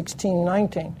 and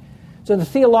 1619. So the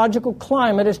theological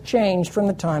climate has changed from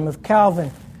the time of Calvin.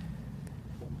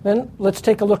 Then let's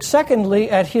take a look, secondly,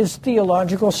 at his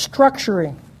theological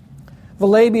structuring.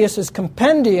 Velabius's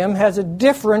compendium has a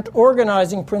different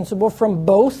organizing principle from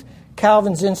both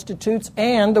Calvin's Institutes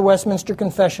and the Westminster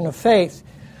Confession of Faith.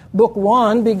 Book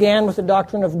 1 began with the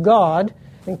doctrine of God,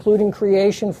 including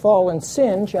creation, fall, and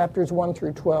sin, chapters 1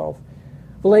 through 12.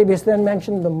 Velabius then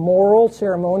mentioned the moral,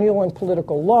 ceremonial, and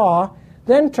political law,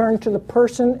 then turned to the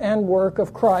person and work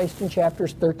of Christ in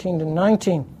chapters 13 to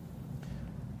 19.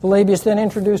 Velabius then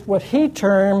introduced what he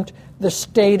termed the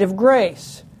state of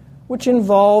grace, which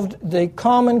involved the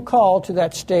common call to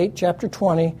that state, chapter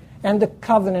 20, and the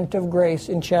covenant of grace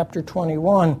in chapter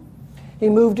 21. He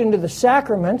moved into the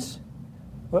sacraments.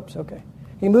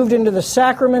 He moved into the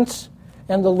sacraments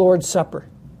and the Lord's Supper,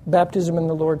 baptism and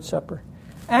the Lord's Supper.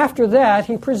 After that,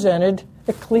 he presented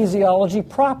ecclesiology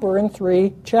proper in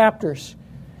 3 chapters.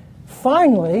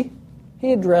 Finally,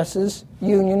 he addresses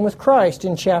union with Christ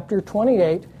in chapter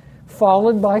 28,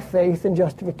 followed by faith and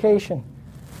justification.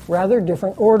 Rather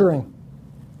different ordering.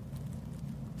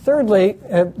 Thirdly,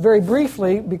 very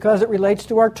briefly, because it relates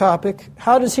to our topic,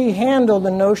 how does he handle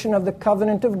the notion of the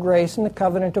covenant of grace and the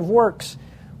covenant of works,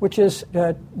 which has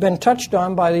been touched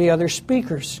on by the other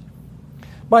speakers?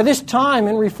 By this time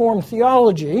in Reformed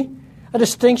theology, a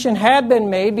distinction had been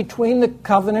made between the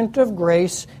covenant of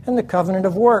grace and the covenant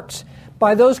of works.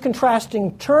 By those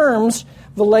contrasting terms,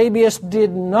 Velabius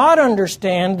did not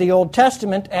understand the Old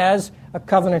Testament as a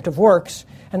covenant of works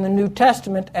and the New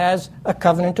Testament as a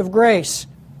covenant of grace.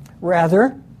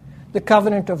 Rather, the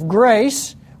covenant of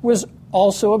grace was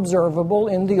also observable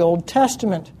in the Old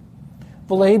Testament.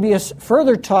 Velabius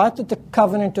further taught that the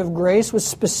covenant of grace was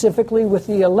specifically with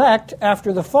the elect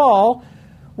after the fall,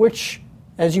 which,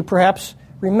 as you perhaps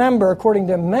remember, according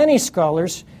to many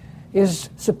scholars, is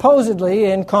supposedly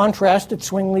in contrast to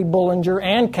Zwingli, Bullinger,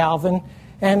 and Calvin,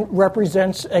 and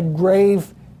represents a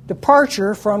grave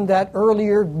departure from that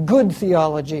earlier good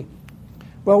theology.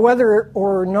 Well, whether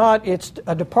or not it's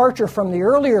a departure from the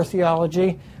earlier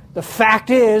theology, the fact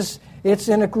is it's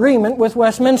in agreement with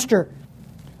Westminster.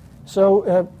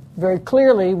 So very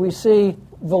clearly we see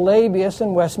Velabius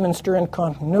and Westminster in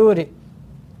continuity.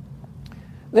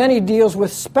 Then he deals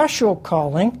with special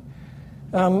calling.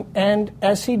 And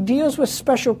as he deals with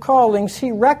special callings,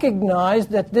 he recognized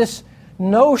that this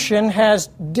notion has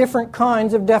different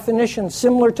kinds of definitions,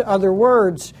 similar to other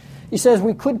words. He says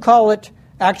we could call it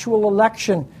actual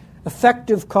election,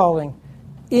 effective calling,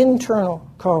 internal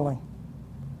calling.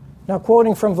 Now,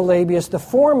 quoting from Velabius, the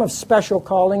form of special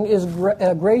calling is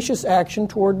a gracious action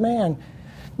toward man,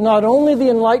 not only the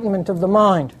enlightenment of the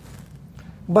mind,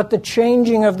 but the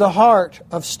changing of the heart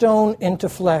of stone into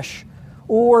flesh,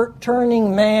 or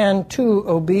turning man to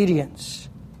obedience.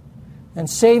 And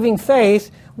saving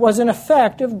faith was an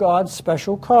effect of God's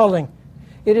special calling.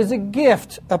 It is a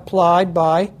gift applied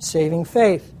by saving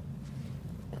faith.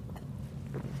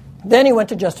 Then he went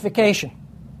to justification.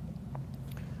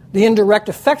 The indirect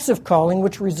effects of calling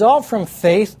which result from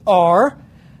faith are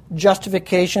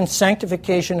justification,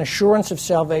 sanctification, assurance of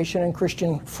salvation, and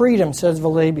Christian freedom, says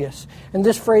Velabius. And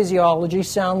this phraseology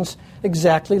sounds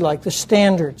exactly like the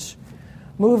standards.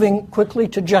 Moving quickly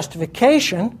to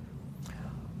justification,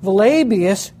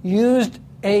 Velabius used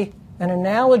an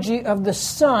analogy of the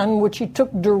sun, which he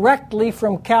took directly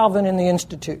from Calvin in the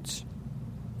Institutes.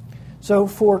 So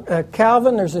for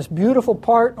Calvin, there's this beautiful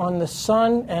part on the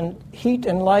sun and heat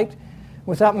and light.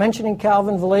 Without mentioning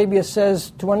Calvin, Velabius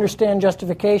says, to understand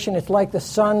justification, it's like the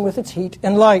sun with its heat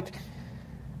and light.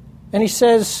 And he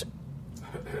says,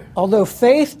 although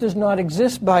faith does not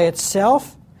exist by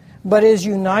itself, but is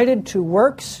united to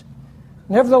works,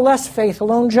 nevertheless faith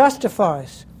alone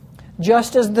justifies,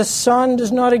 just as the sun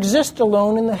does not exist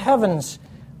alone in the heavens,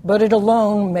 but it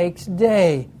alone makes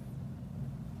day.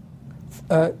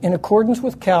 In accordance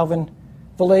with Calvin,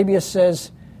 Velabius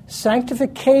says,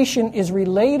 sanctification is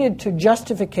related to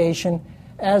justification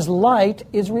as light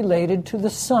is related to the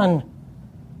sun.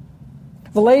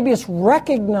 Velabius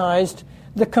recognized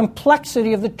the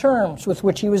complexity of the terms with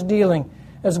which he was dealing,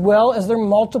 as well as their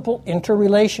multiple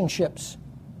interrelationships.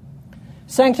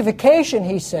 Sanctification,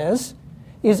 he says,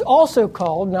 is also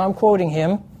called, now I'm quoting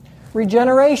him,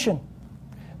 regeneration,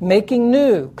 making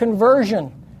new,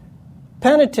 conversion,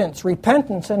 penitence,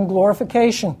 repentance, and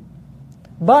glorification.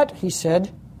 But, he said,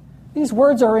 these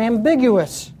words are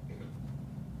ambiguous.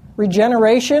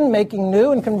 Regeneration, making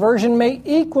new, and conversion may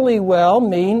equally well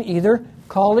mean either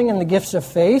calling in the gifts of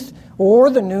faith or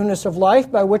the newness of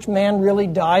life by which man really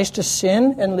dies to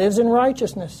sin and lives in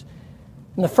righteousness.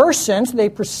 In the first sense, they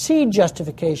precede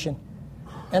justification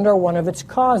and are one of its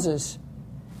causes.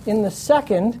 In the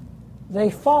second, they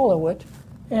follow it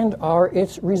and are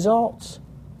its results.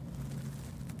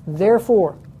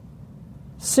 Therefore,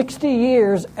 60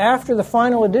 years after the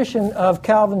final edition of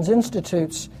Calvin's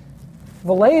Institutes,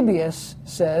 Velabius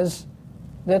says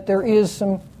that there is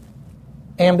some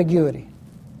ambiguity.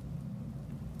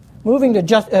 Moving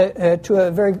to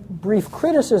a very brief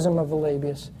criticism of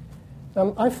Velabius,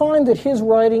 I find that his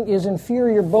writing is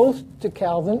inferior both to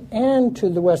Calvin and to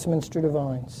the Westminster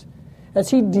Divines. As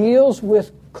he deals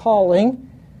with calling,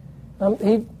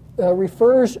 he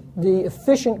refers the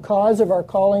efficient cause of our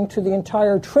calling to the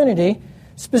entire Trinity.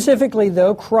 Specifically,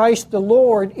 though, Christ the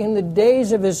Lord, in the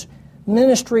days of his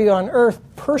ministry on earth,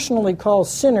 personally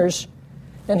calls sinners,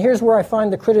 and here's where I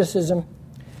find the criticism,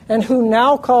 and who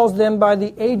now calls them by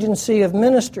the agency of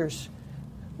ministers.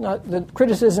 Now, the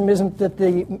criticism isn't that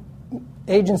the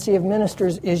agency of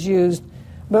ministers is used,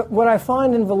 but what I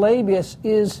find in Velabius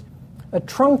is a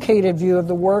truncated view of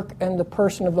the work and the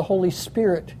person of the Holy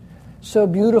Spirit, so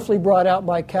beautifully brought out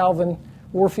by Calvin.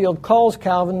 Warfield calls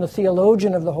Calvin the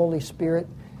theologian of the Holy Spirit.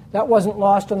 That wasn't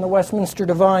lost on the Westminster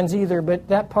Divines either, but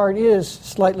that part is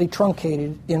slightly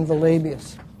truncated in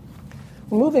Velabius.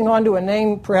 Moving on to a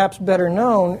name perhaps better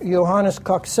known, Johannes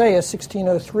Cocceius,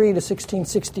 1603 to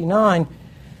 1669.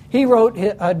 He wrote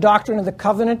a Doctrine of the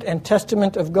Covenant and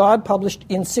Testament of God, published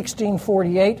in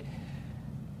 1648,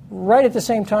 right at the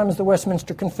same time as the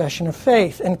Westminster Confession of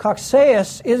Faith. And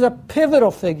Cocceius is a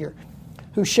pivotal figure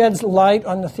who sheds light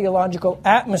on the theological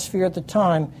atmosphere at the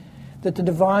time that the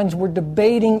divines were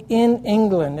debating in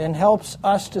England, and helps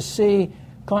us to see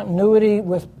continuity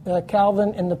with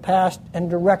Calvin in the past and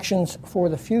directions for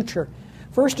the future.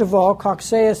 First of all,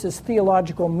 Cocceius'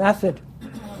 theological method.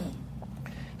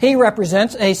 He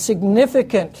represents a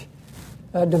significant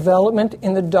development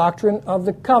in the doctrine of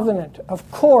the covenant. Of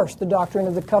course, the doctrine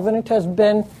of the covenant has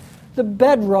been the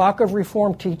bedrock of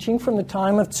Reformed teaching from the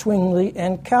time of Zwingli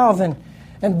and Calvin.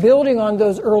 And building on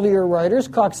those earlier writers,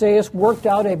 Cocceius worked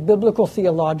out a biblical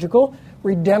theological,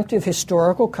 redemptive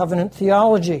historical covenant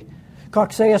theology.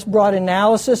 Cocceius brought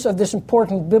analysis of this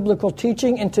important biblical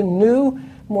teaching into new,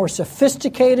 more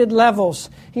sophisticated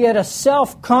levels. He had a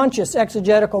self-conscious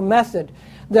exegetical method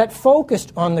that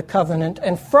focused on the covenant,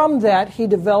 and from that he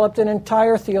developed an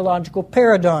entire theological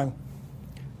paradigm.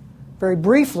 Very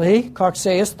briefly,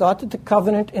 Cocceius thought that the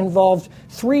covenant involved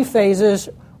three phases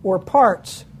or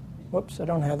parts. Whoops, I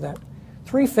don't have that.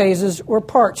 Three phases or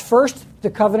parts. First, the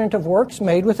covenant of works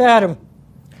made with Adam.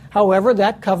 However,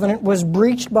 that covenant was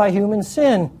breached by human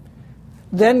sin.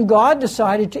 Then God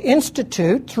decided to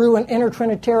institute, through an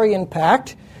intertrinitarian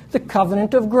pact, the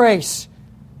covenant of grace.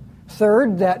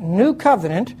 Third, that new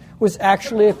covenant was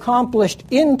actually accomplished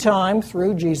in time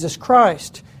through Jesus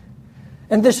Christ.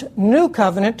 And this new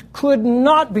covenant could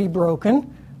not be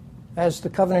broken, as the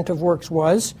covenant of works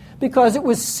was, because it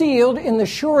was sealed in the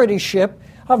suretyship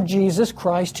of Jesus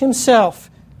Christ himself.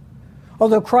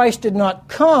 Although Christ did not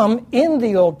come in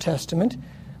the Old Testament,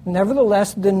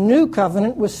 nevertheless, the new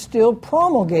covenant was still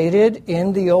promulgated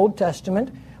in the Old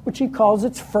Testament, which he calls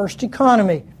its first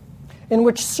economy, in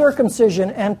which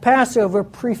circumcision and Passover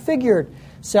prefigured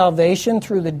salvation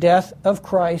through the death of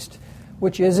Christ,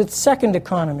 which is its second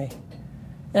economy.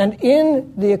 And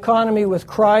in the economy with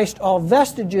Christ, all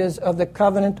vestiges of the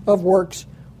covenant of works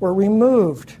were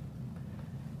removed.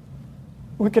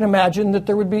 We can imagine that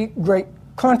there would be great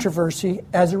controversy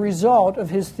as a result of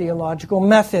his theological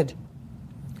method.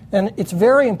 And it's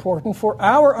very important for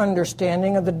our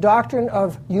understanding of the doctrine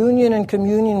of union and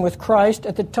communion with Christ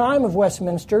at the time of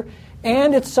Westminster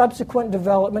and its subsequent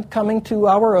development coming to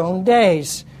our own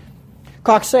days.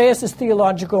 Cocceius'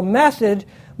 theological method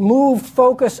moved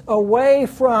focus away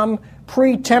from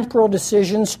pre-temporal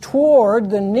decisions toward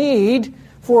the need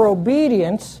for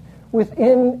obedience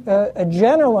within a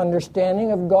general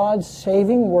understanding of God's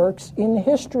saving works in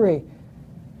history.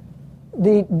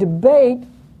 The debate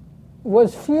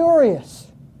was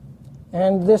furious,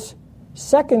 and this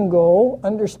second goal,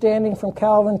 understanding from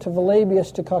Calvin to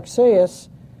Velabius to Cocceius,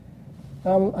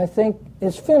 I think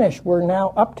is finished. We're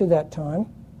now up to that time.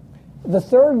 The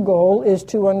third goal is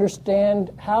to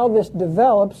understand how this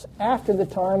develops after the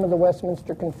time of the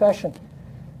Westminster Confession.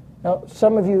 Now,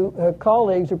 some of you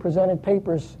colleagues who presented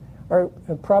papers are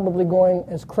probably going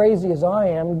as crazy as I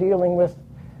am, dealing with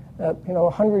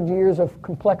 100 years of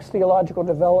complex theological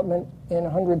development in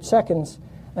 100 seconds,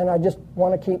 and I just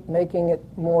want to keep making it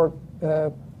more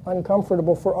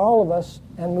uncomfortable for all of us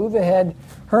and move ahead.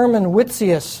 Hermann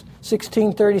Witsius,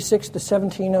 1636 to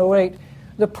 1708.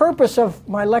 The purpose of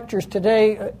my lectures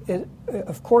today,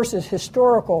 of course, is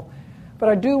historical, but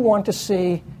I do want to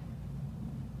see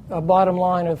a bottom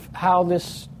line of how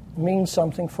this means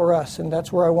something for us, and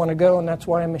that's where I want to go, and that's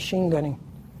why I'm machine gunning.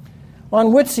 On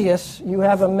Witsius, you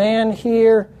have a man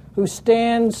here who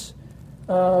stands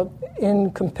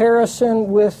in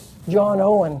comparison with John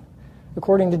Owen,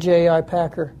 according to J.I.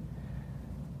 Packer.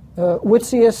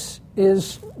 Witsius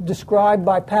is described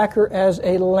by Packer as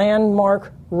a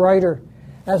landmark writer,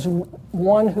 as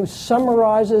one who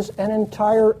summarizes an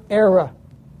entire era.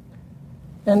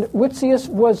 And Witsius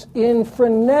was in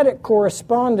frenetic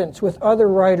correspondence with other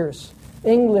writers,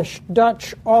 English,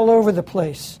 Dutch, all over the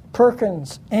place,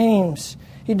 Perkins, Ames.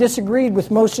 He disagreed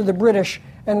with most of the British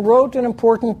and wrote an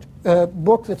important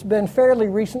book that's been fairly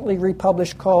recently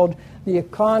republished called The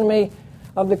Economy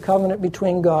of the Covenant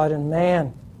Between God and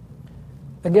Man.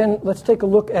 Again, let's take a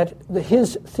look at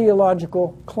his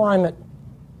theological climate.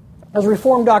 As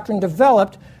Reformed doctrine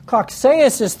developed,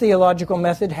 Cocceius' theological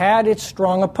method had its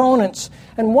strong opponents,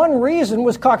 and one reason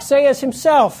was Cocceius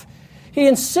himself. He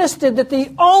insisted that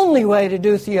the only way to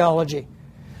do theology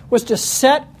was to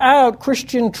set out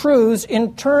Christian truths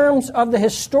in terms of the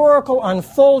historical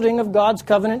unfolding of God's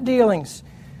covenant dealings.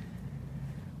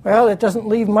 Well, it doesn't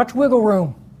leave much wiggle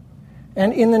room.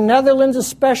 And in the Netherlands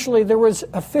especially, there was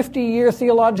a 50-year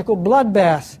theological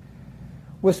bloodbath,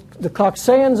 with the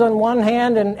Cocceians on one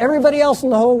hand and everybody else in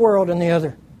the whole world on the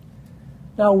other.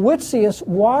 Now, Witsius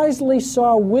wisely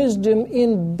saw wisdom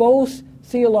in both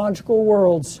theological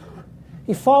worlds.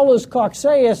 He follows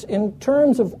Cocceius in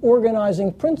terms of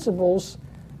organizing principles,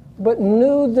 but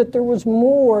knew that there was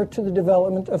more to the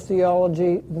development of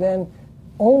theology than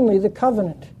only the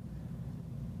covenant.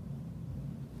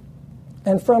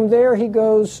 And from there he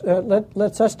goes,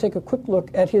 let's us take a quick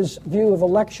look at his view of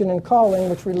election and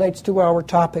calling, which relates to our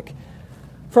topic.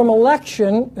 From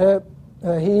election,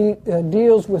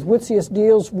 Witsius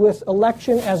deals with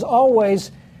election as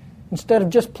always, instead of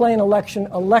just plain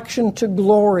election to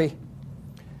glory.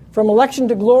 From election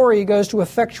to glory, he goes to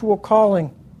effectual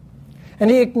calling.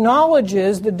 And he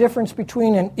acknowledges the difference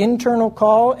between an internal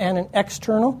call and an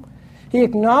external. He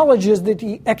acknowledges that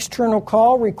the external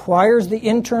call requires the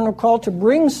internal call to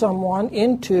bring someone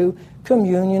into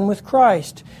communion with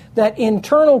Christ. That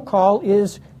internal call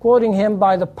is, quoting him,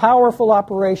 by the powerful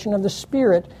operation of the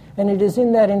Spirit, and it is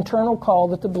in that internal call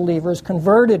that the believer is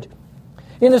converted.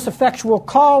 In this effectual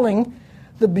calling,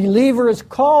 the believer is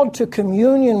called to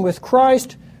communion with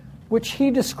Christ, which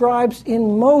he describes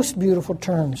in most beautiful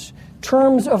terms,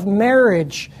 terms of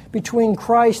marriage between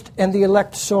Christ and the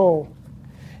elect soul.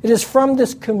 It is from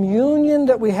this communion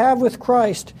that we have with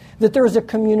Christ that there is a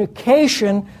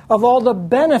communication of all the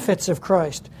benefits of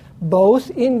Christ, both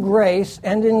in grace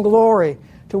and in glory,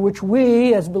 to which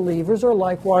we as believers are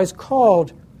likewise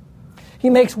called. He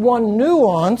makes one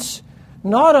nuance,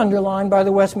 not underlined by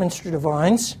the Westminster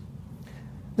Divines,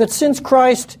 that since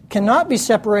Christ cannot be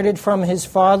separated from his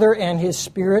Father and his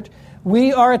Spirit,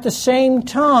 we are at the same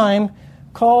time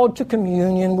called to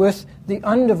communion with the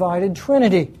undivided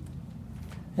Trinity.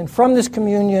 And from this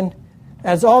communion,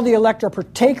 as all the elect are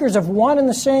partakers of one and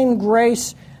the same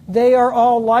grace, they are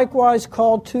all likewise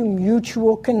called to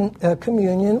mutual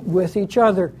communion with each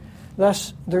other.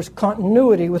 Thus, there's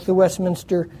continuity with the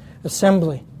Westminster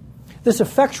Assembly. This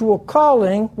effectual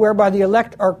calling, whereby the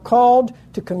elect are called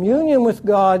to communion with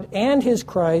God and his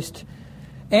Christ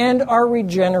and are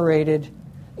regenerated,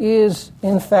 is,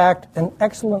 in fact, an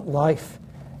excellent life.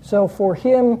 So for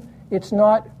him, it's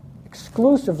not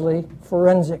exclusively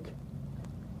forensic.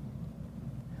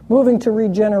 Moving to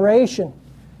regeneration,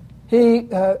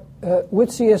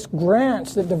 Whitsius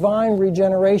grants that divine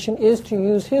regeneration is, to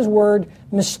use his word,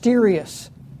 mysterious.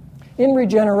 In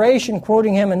regeneration,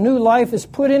 quoting him, a new life is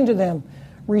put into them,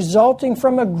 resulting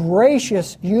from a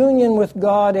gracious union with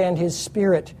God and his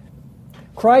Spirit.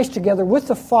 Christ, together with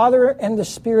the Father and the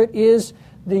Spirit, is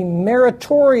the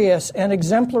meritorious and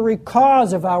exemplary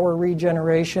cause of our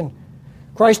regeneration.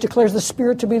 Christ declares the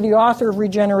Spirit to be the author of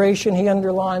regeneration. He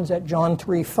underlines at John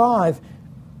 3:5.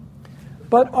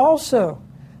 But also,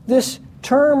 this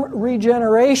term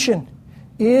regeneration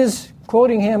is,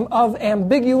 quoting him, of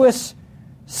ambiguous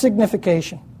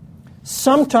signification.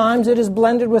 Sometimes it is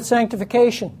blended with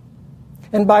sanctification.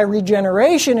 And by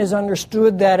regeneration is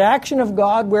understood that action of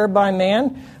God whereby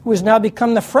man, who has now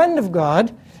become the friend of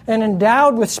God and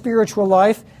endowed with spiritual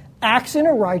life, acts in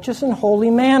a righteous and holy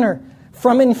manner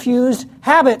from infused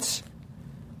habits.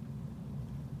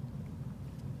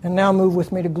 And now move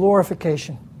with me to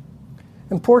glorification.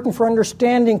 Important for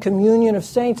understanding communion of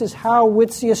saints is how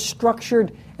Whitsius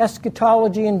structured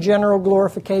eschatology and general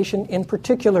glorification in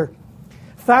particular.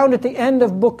 Found at the end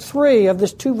of Book 3 of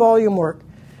this 2-volume work.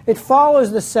 It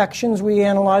follows the sections we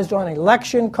analyzed on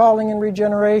election, calling, and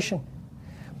regeneration.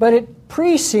 But it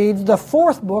precedes the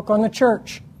 4th book on the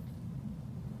church.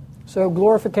 So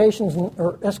glorification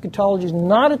or eschatology is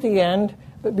not at the end,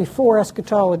 but before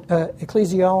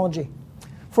ecclesiology.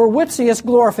 For Whitsius,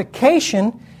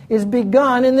 glorification is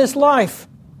begun in this life.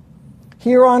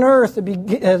 Here on earth,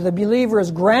 the believer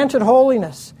is granted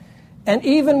holiness, and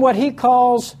even what he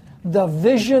calls the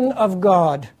vision of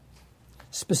God.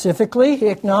 Specifically, he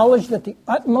acknowledged that the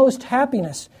utmost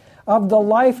happiness of the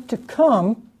life to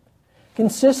come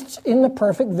consists in the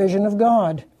perfect vision of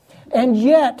God. And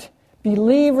yet,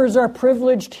 believers are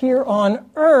privileged here on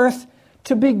earth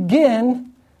to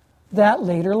begin that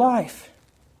later life.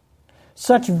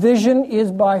 Such vision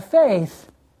is by faith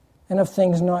and of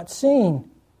things not seen.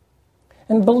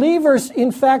 And believers,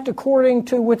 in fact, according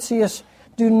to Whitsius,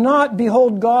 do not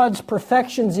behold God's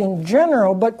perfections in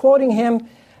general, but quoting him,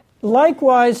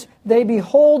 likewise they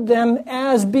behold them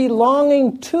as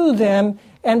belonging to them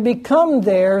and become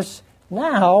theirs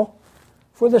now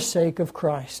for the sake of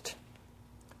Christ.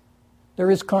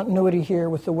 There is continuity here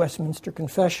with the Westminster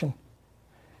Confession.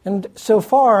 And so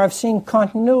far I've seen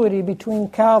continuity between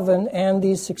Calvin and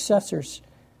these successors.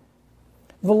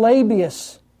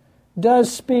 Velabius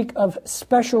does speak of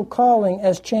special calling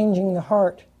as changing the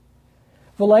heart.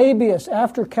 Velabius,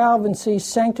 after Calvin, sees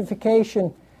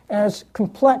sanctification as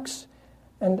complex,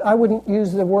 and I wouldn't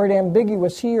use the word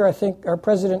ambiguous here. I think our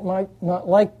president might not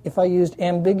like if I used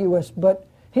ambiguous, but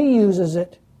he uses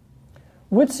it.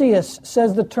 Whitsius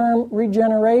says the term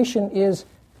regeneration is,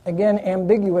 again,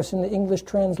 ambiguous in the English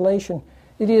translation.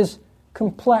 It is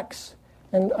complex,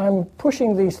 and I'm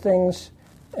pushing these things.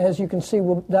 As you can see,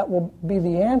 that will be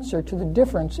the answer to the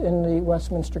difference in the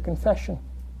Westminster Confession.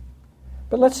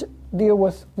 But let's deal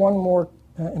with one more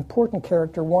important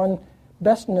character, one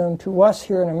best known to us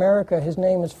here in America. His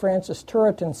name is Francis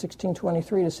Turretin,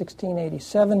 1623 to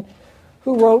 1687,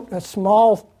 who wrote a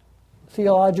small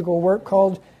theological work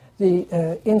called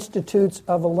The Institutes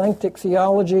of Elenctic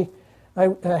Theology. I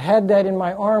had that in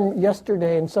my arm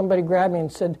yesterday, and somebody grabbed me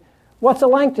and said, "What's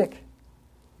elenctic?"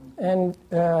 And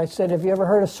I said, "Have you ever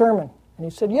heard a sermon?" And he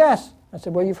said, "Yes." I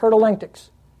said, "Well, you've heard elenctics."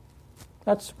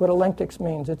 That's what elenctics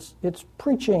means. It's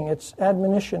preaching, it's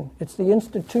admonition, it's the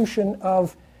institution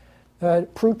of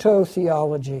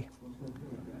proto-theology.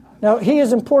 Now, he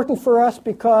is important for us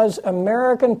because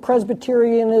American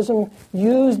Presbyterianism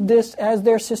used this as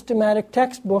their systematic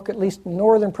textbook, at least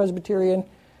Northern Presbyterian.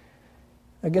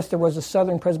 I guess there was a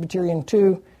Southern Presbyterian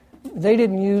too. They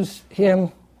didn't use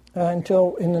him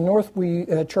until in the North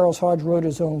Charles Hodge wrote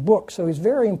his own book. So he's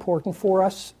very important for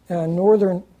us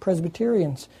Northern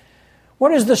Presbyterians.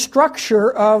 What is the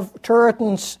structure of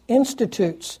Turretin's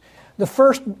Institutes? The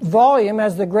first volume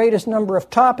has the greatest number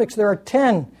of topics. There are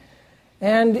 10.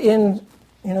 And in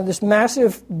this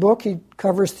massive book, he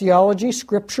covers theology,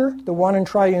 Scripture, the one and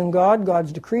triune God,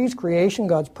 God's decrees, creation,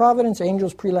 God's providence,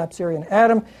 angels, prelapsarian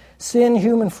Adam, sin,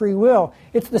 human free will.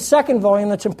 It's the second volume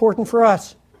that's important for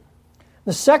us.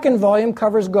 The second volume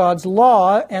covers God's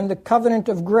law and the covenant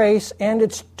of grace and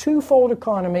its twofold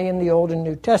economy in the Old and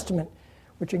New Testament,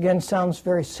 which again sounds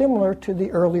very similar to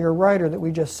the earlier writer that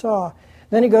we just saw.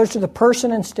 Then he goes to the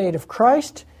person and state of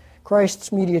Christ,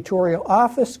 Christ's mediatorial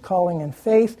office, calling and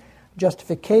faith,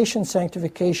 justification,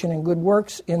 sanctification, and good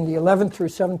works in the 11th through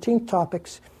 17th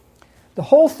topics. The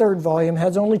whole third volume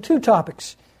has only 2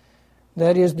 topics.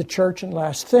 That is the church and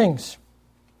last things.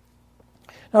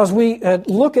 Now, as we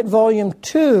look at volume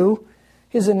 2,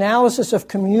 his analysis of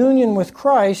communion with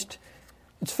Christ,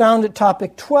 it's found at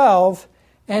topic 12,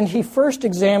 and he first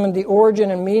examined the origin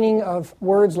and meaning of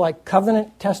words like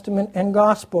covenant, testament, and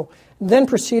gospel, then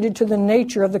proceeded to the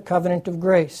nature of the covenant of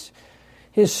grace.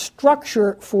 His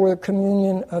structure for the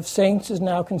communion of saints is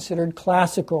now considered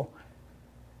classical.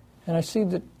 And I see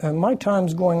that my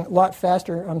time's going a lot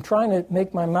faster. I'm trying to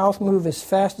make my mouth move as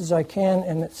fast as I can,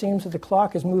 and it seems that the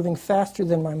clock is moving faster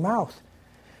than my mouth.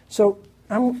 So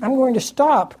I'm going to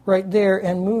stop right there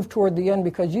and move toward the end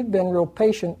because you've been real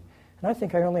patient. And I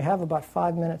think I only have about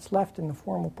 5 minutes left in the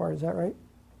formal part. Is that right?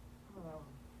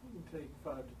 You take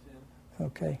 5 to 10.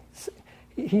 Okay.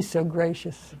 He's so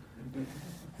gracious.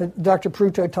 Dr.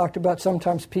 Pruto talked about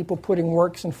sometimes people putting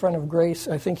works in front of grace.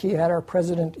 I think he had our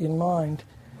president in mind.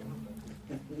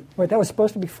 Wait, that was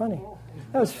supposed to be funny.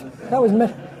 That was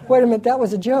meant. Wait a minute, that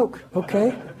was a joke.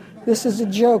 Okay, this is a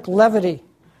joke. Levity.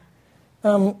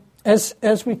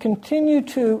 As we continue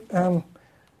to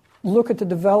look at the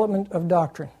development of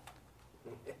doctrine,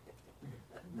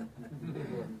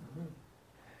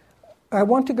 I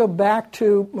want to go back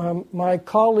to my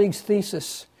colleague's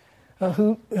thesis,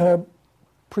 who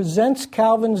presents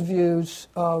Calvin's views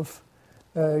of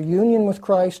union with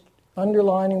Christ,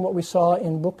 underlining what we saw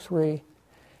in Book 3.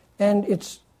 And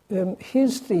it's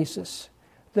his thesis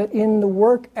that in the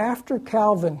work after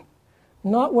Calvin,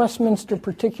 not Westminster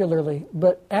particularly,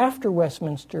 but after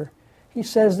Westminster, he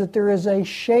says that there is a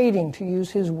shading, to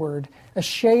use his word, a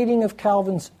shading of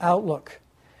Calvin's outlook.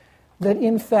 That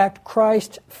in fact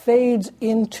Christ fades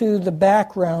into the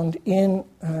background in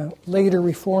later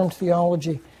Reformed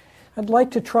theology. I'd like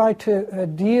to try to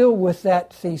deal with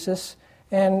that thesis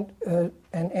and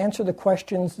answer the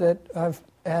questions that I've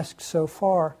asked so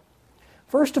far.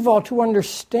 First of all, to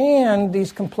understand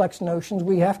these complex notions,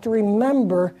 we have to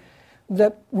remember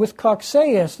that with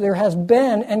Cocceius there has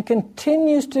been and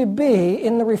continues to be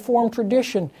in the Reformed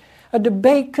tradition a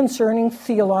debate concerning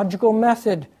theological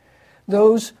method.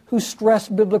 Those who stress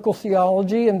biblical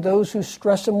theology and those who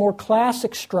stress a more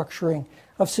classic structuring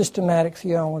of systematic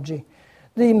theology.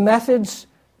 The methods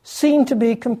seem to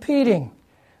be competing.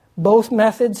 Both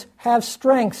methods have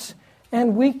strengths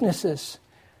and weaknesses.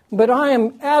 But I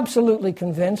am absolutely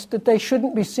convinced that they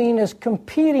shouldn't be seen as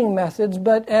competing methods,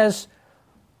 but as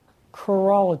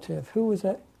correlative. Who was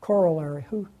that? Corollary.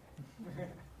 Who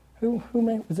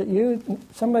was it you?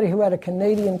 Somebody who had a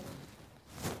Canadian,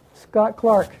 Scott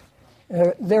Clark.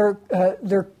 They're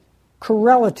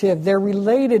correlative. They're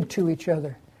related to each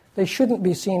other. They shouldn't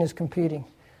be seen as competing.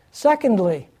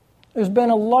 Secondly, there's been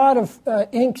a lot of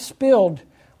ink spilled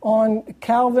on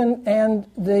Calvin and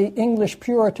the English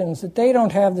Puritans, that they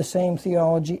don't have the same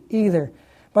theology either.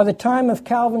 By the time of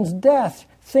Calvin's death,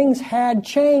 things had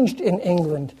changed in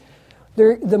England.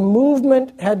 The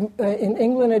movement in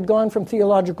England had gone from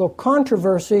theological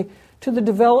controversy to the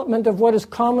development of what is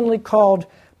commonly called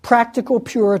practical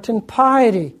Puritan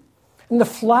piety. And the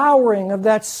flowering of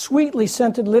that sweetly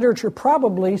scented literature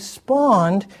probably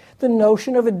spawned the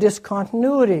notion of a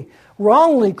discontinuity,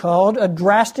 wrongly called a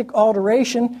drastic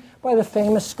alteration by the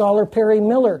famous scholar Perry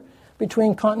Miller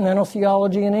between continental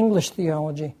theology and English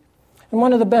theology. And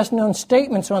one of the best-known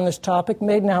statements on this topic,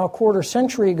 made now a quarter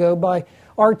century ago by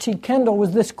R.T. Kendall,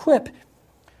 was this quip: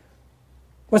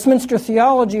 Westminster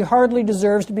theology hardly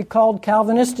deserves to be called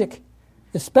Calvinistic,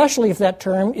 especially if that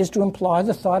term is to imply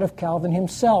the thought of Calvin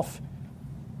himself.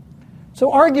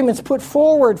 So arguments put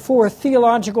forward for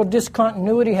theological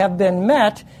discontinuity have been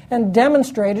met and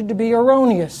demonstrated to be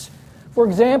erroneous. For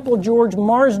example, George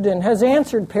Marsden has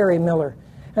answered Perry Miller,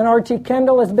 and R.T.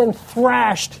 Kendall has been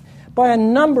thrashed by a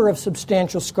number of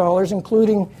substantial scholars,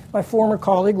 including my former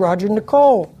colleague Roger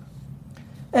Nicole.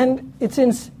 And it's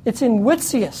in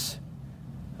Witsius,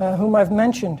 whom I've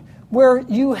mentioned, where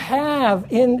you have,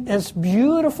 in as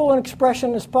beautiful an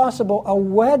expression as possible, a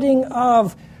wedding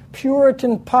of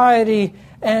Puritan piety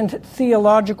and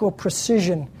theological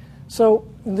precision. So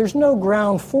there's no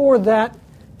ground for that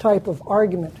type of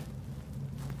argument.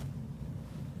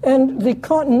 And the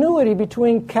continuity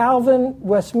between Calvin,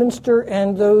 Westminster,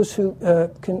 and those who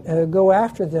can go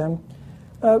after them,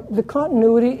 the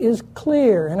continuity is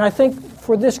clear. And I think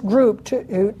for this group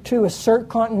to assert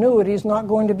continuity is not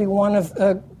going to be one of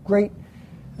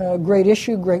great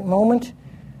issue, great moment.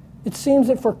 It seems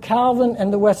that for Calvin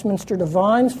and the Westminster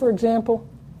Divines, for example,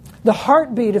 the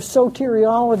heartbeat of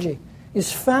soteriology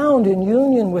is found in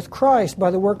union with Christ by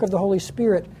the work of the Holy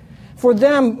Spirit. For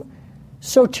them,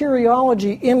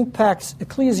 soteriology impacts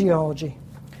ecclesiology.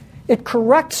 It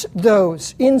corrects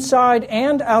those inside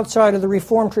and outside of the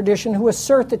Reformed tradition who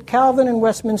assert that Calvin and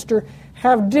Westminster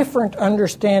have different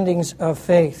understandings of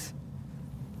faith.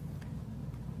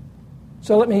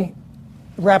 So let me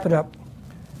wrap it up.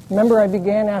 Remember, I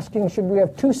began asking, should we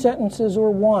have 2 sentences or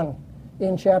 1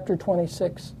 in chapter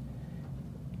 26?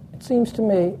 It seems to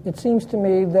me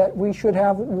that we should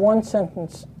have 1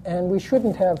 sentence, and we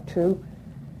shouldn't have 2,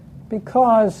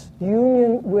 because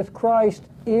union with Christ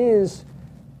is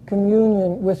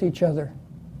communion with each other.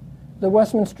 The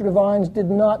Westminster Divines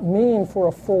did not mean for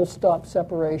a full-stop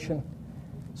separation.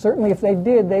 Certainly if they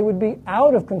did, they would be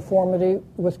out of conformity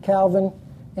with Calvin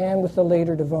and with the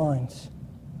later Divines.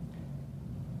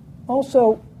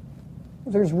 Also,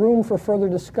 there's room for further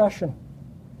discussion.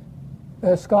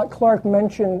 Scott Clark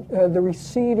mentioned the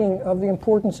receding of the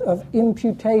importance of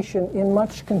imputation in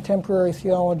much contemporary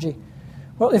theology.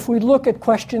 Well, if we look at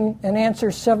question and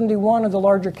answer 71 of the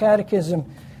Larger Catechism,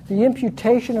 the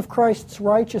imputation of Christ's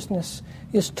righteousness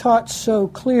is taught so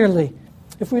clearly.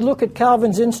 If we look at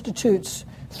Calvin's Institutes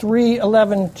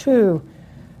 3:11-2,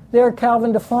 there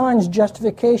Calvin defines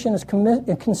justification as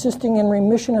consisting in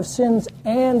remission of sins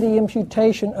and the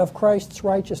imputation of Christ's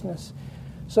righteousness.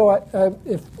 So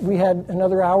if we had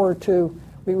another hour or two,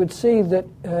 we would see that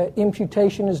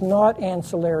imputation is not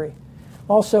ancillary.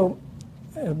 Also,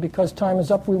 because time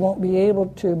is up, we won't be able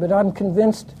to, but I'm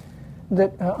convinced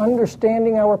that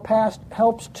understanding our past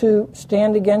helps to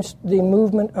stand against the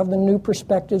movement of the new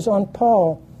perspectives on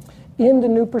Paul. In the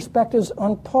new perspectives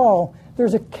on Paul,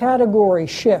 there's a category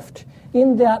shift.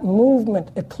 In that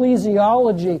movement,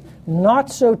 ecclesiology, not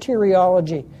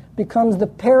soteriology, becomes the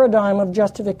paradigm of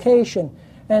justification,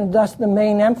 and thus the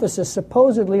main emphasis,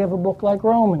 supposedly, of a book like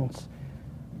Romans.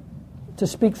 To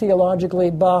speak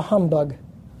theologically, bah humbug.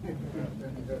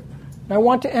 I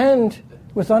want to end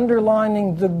with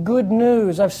underlining the good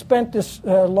news. I've spent this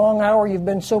long hour, you've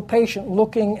been so patient,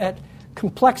 looking at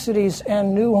complexities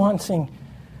and nuancing.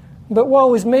 But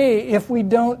woe is me if we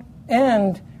don't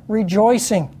end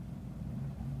rejoicing.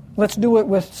 Let's do it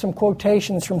with some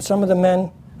quotations from some of the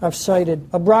men I've cited.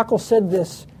 Abrakel said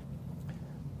this: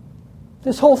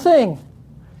 "This whole thing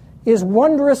is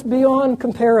wondrous beyond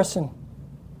comparison.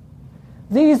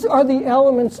 These are the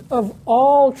elements of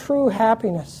all true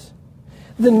happiness.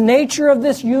 The nature of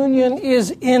this union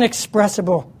is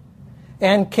inexpressible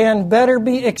and can better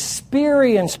be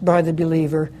experienced by the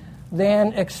believer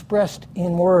than expressed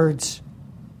in words.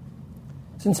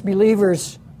 Since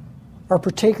believers are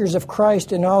partakers of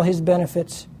Christ in all his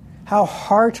benefits, how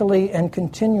heartily and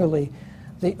continually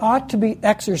they ought to be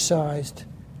exercised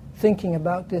thinking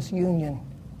about this union.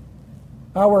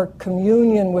 Our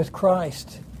communion with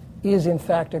Christ is in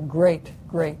fact a great,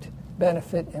 great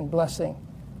benefit and blessing.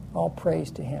 All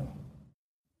praise to him."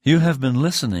 You have been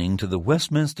listening to the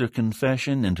Westminster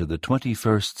Confession into the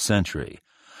 21st Century,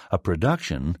 a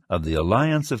production of the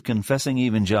Alliance of Confessing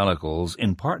Evangelicals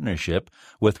in partnership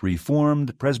with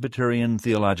Reformed Presbyterian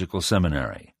Theological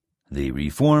Seminary. The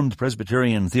Reformed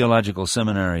Presbyterian Theological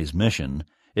Seminary's mission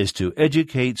is to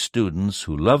educate students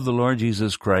who love the Lord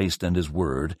Jesus Christ and His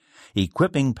Word,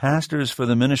 equipping pastors for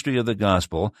the ministry of the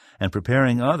gospel, and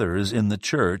preparing others in the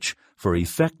church for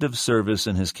effective service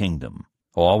in His kingdom,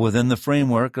 all within the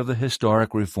framework of the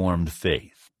historic Reformed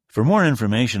faith. For more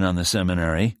information on the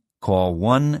seminary, call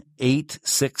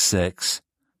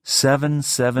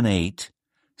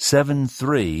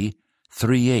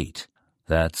 1-866-778-7338.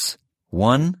 That's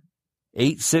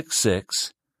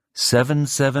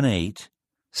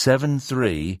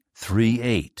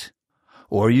 1-866-778-7338.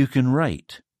 Or you can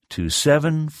write to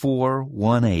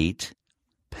 7418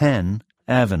 Penn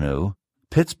Avenue,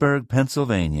 Pittsburgh,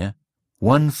 Pennsylvania,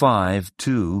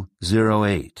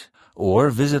 15208, or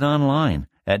visit online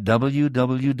at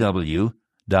www.rpts.edu.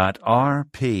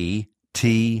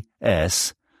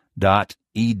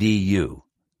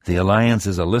 The Alliance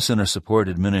is a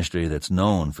listener-supported ministry that's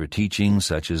known for teachings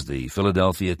such as the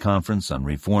Philadelphia Conference on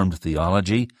Reformed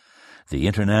Theology, the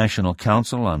International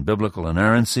Council on Biblical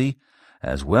Inerrancy,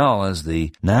 as well as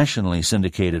the nationally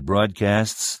syndicated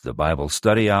broadcasts, the Bible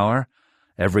Study Hour,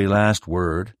 Every Last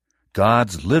Word,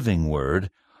 God's Living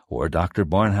Word, or Dr.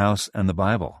 Barnhouse and the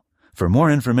Bible. For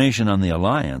more information on the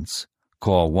Alliance,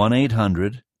 call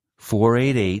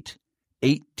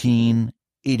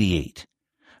 1-800-488-1888.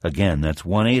 Again, that's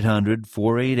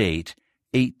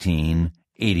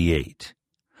 1-800-488-1888.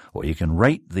 Or you can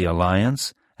write the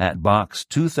Alliance at Box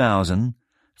 2000,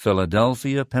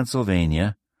 Philadelphia,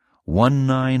 Pennsylvania,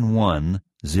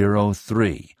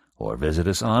 19103. Or visit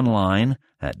us online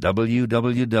at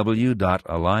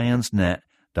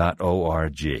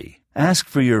www.alliancenet.org. Ask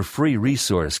for your free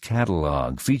resource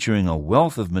catalog featuring a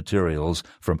wealth of materials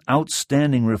from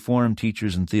outstanding Reformed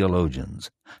teachers and theologians.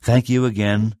 Thank you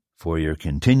again for your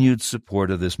continued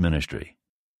support of this ministry.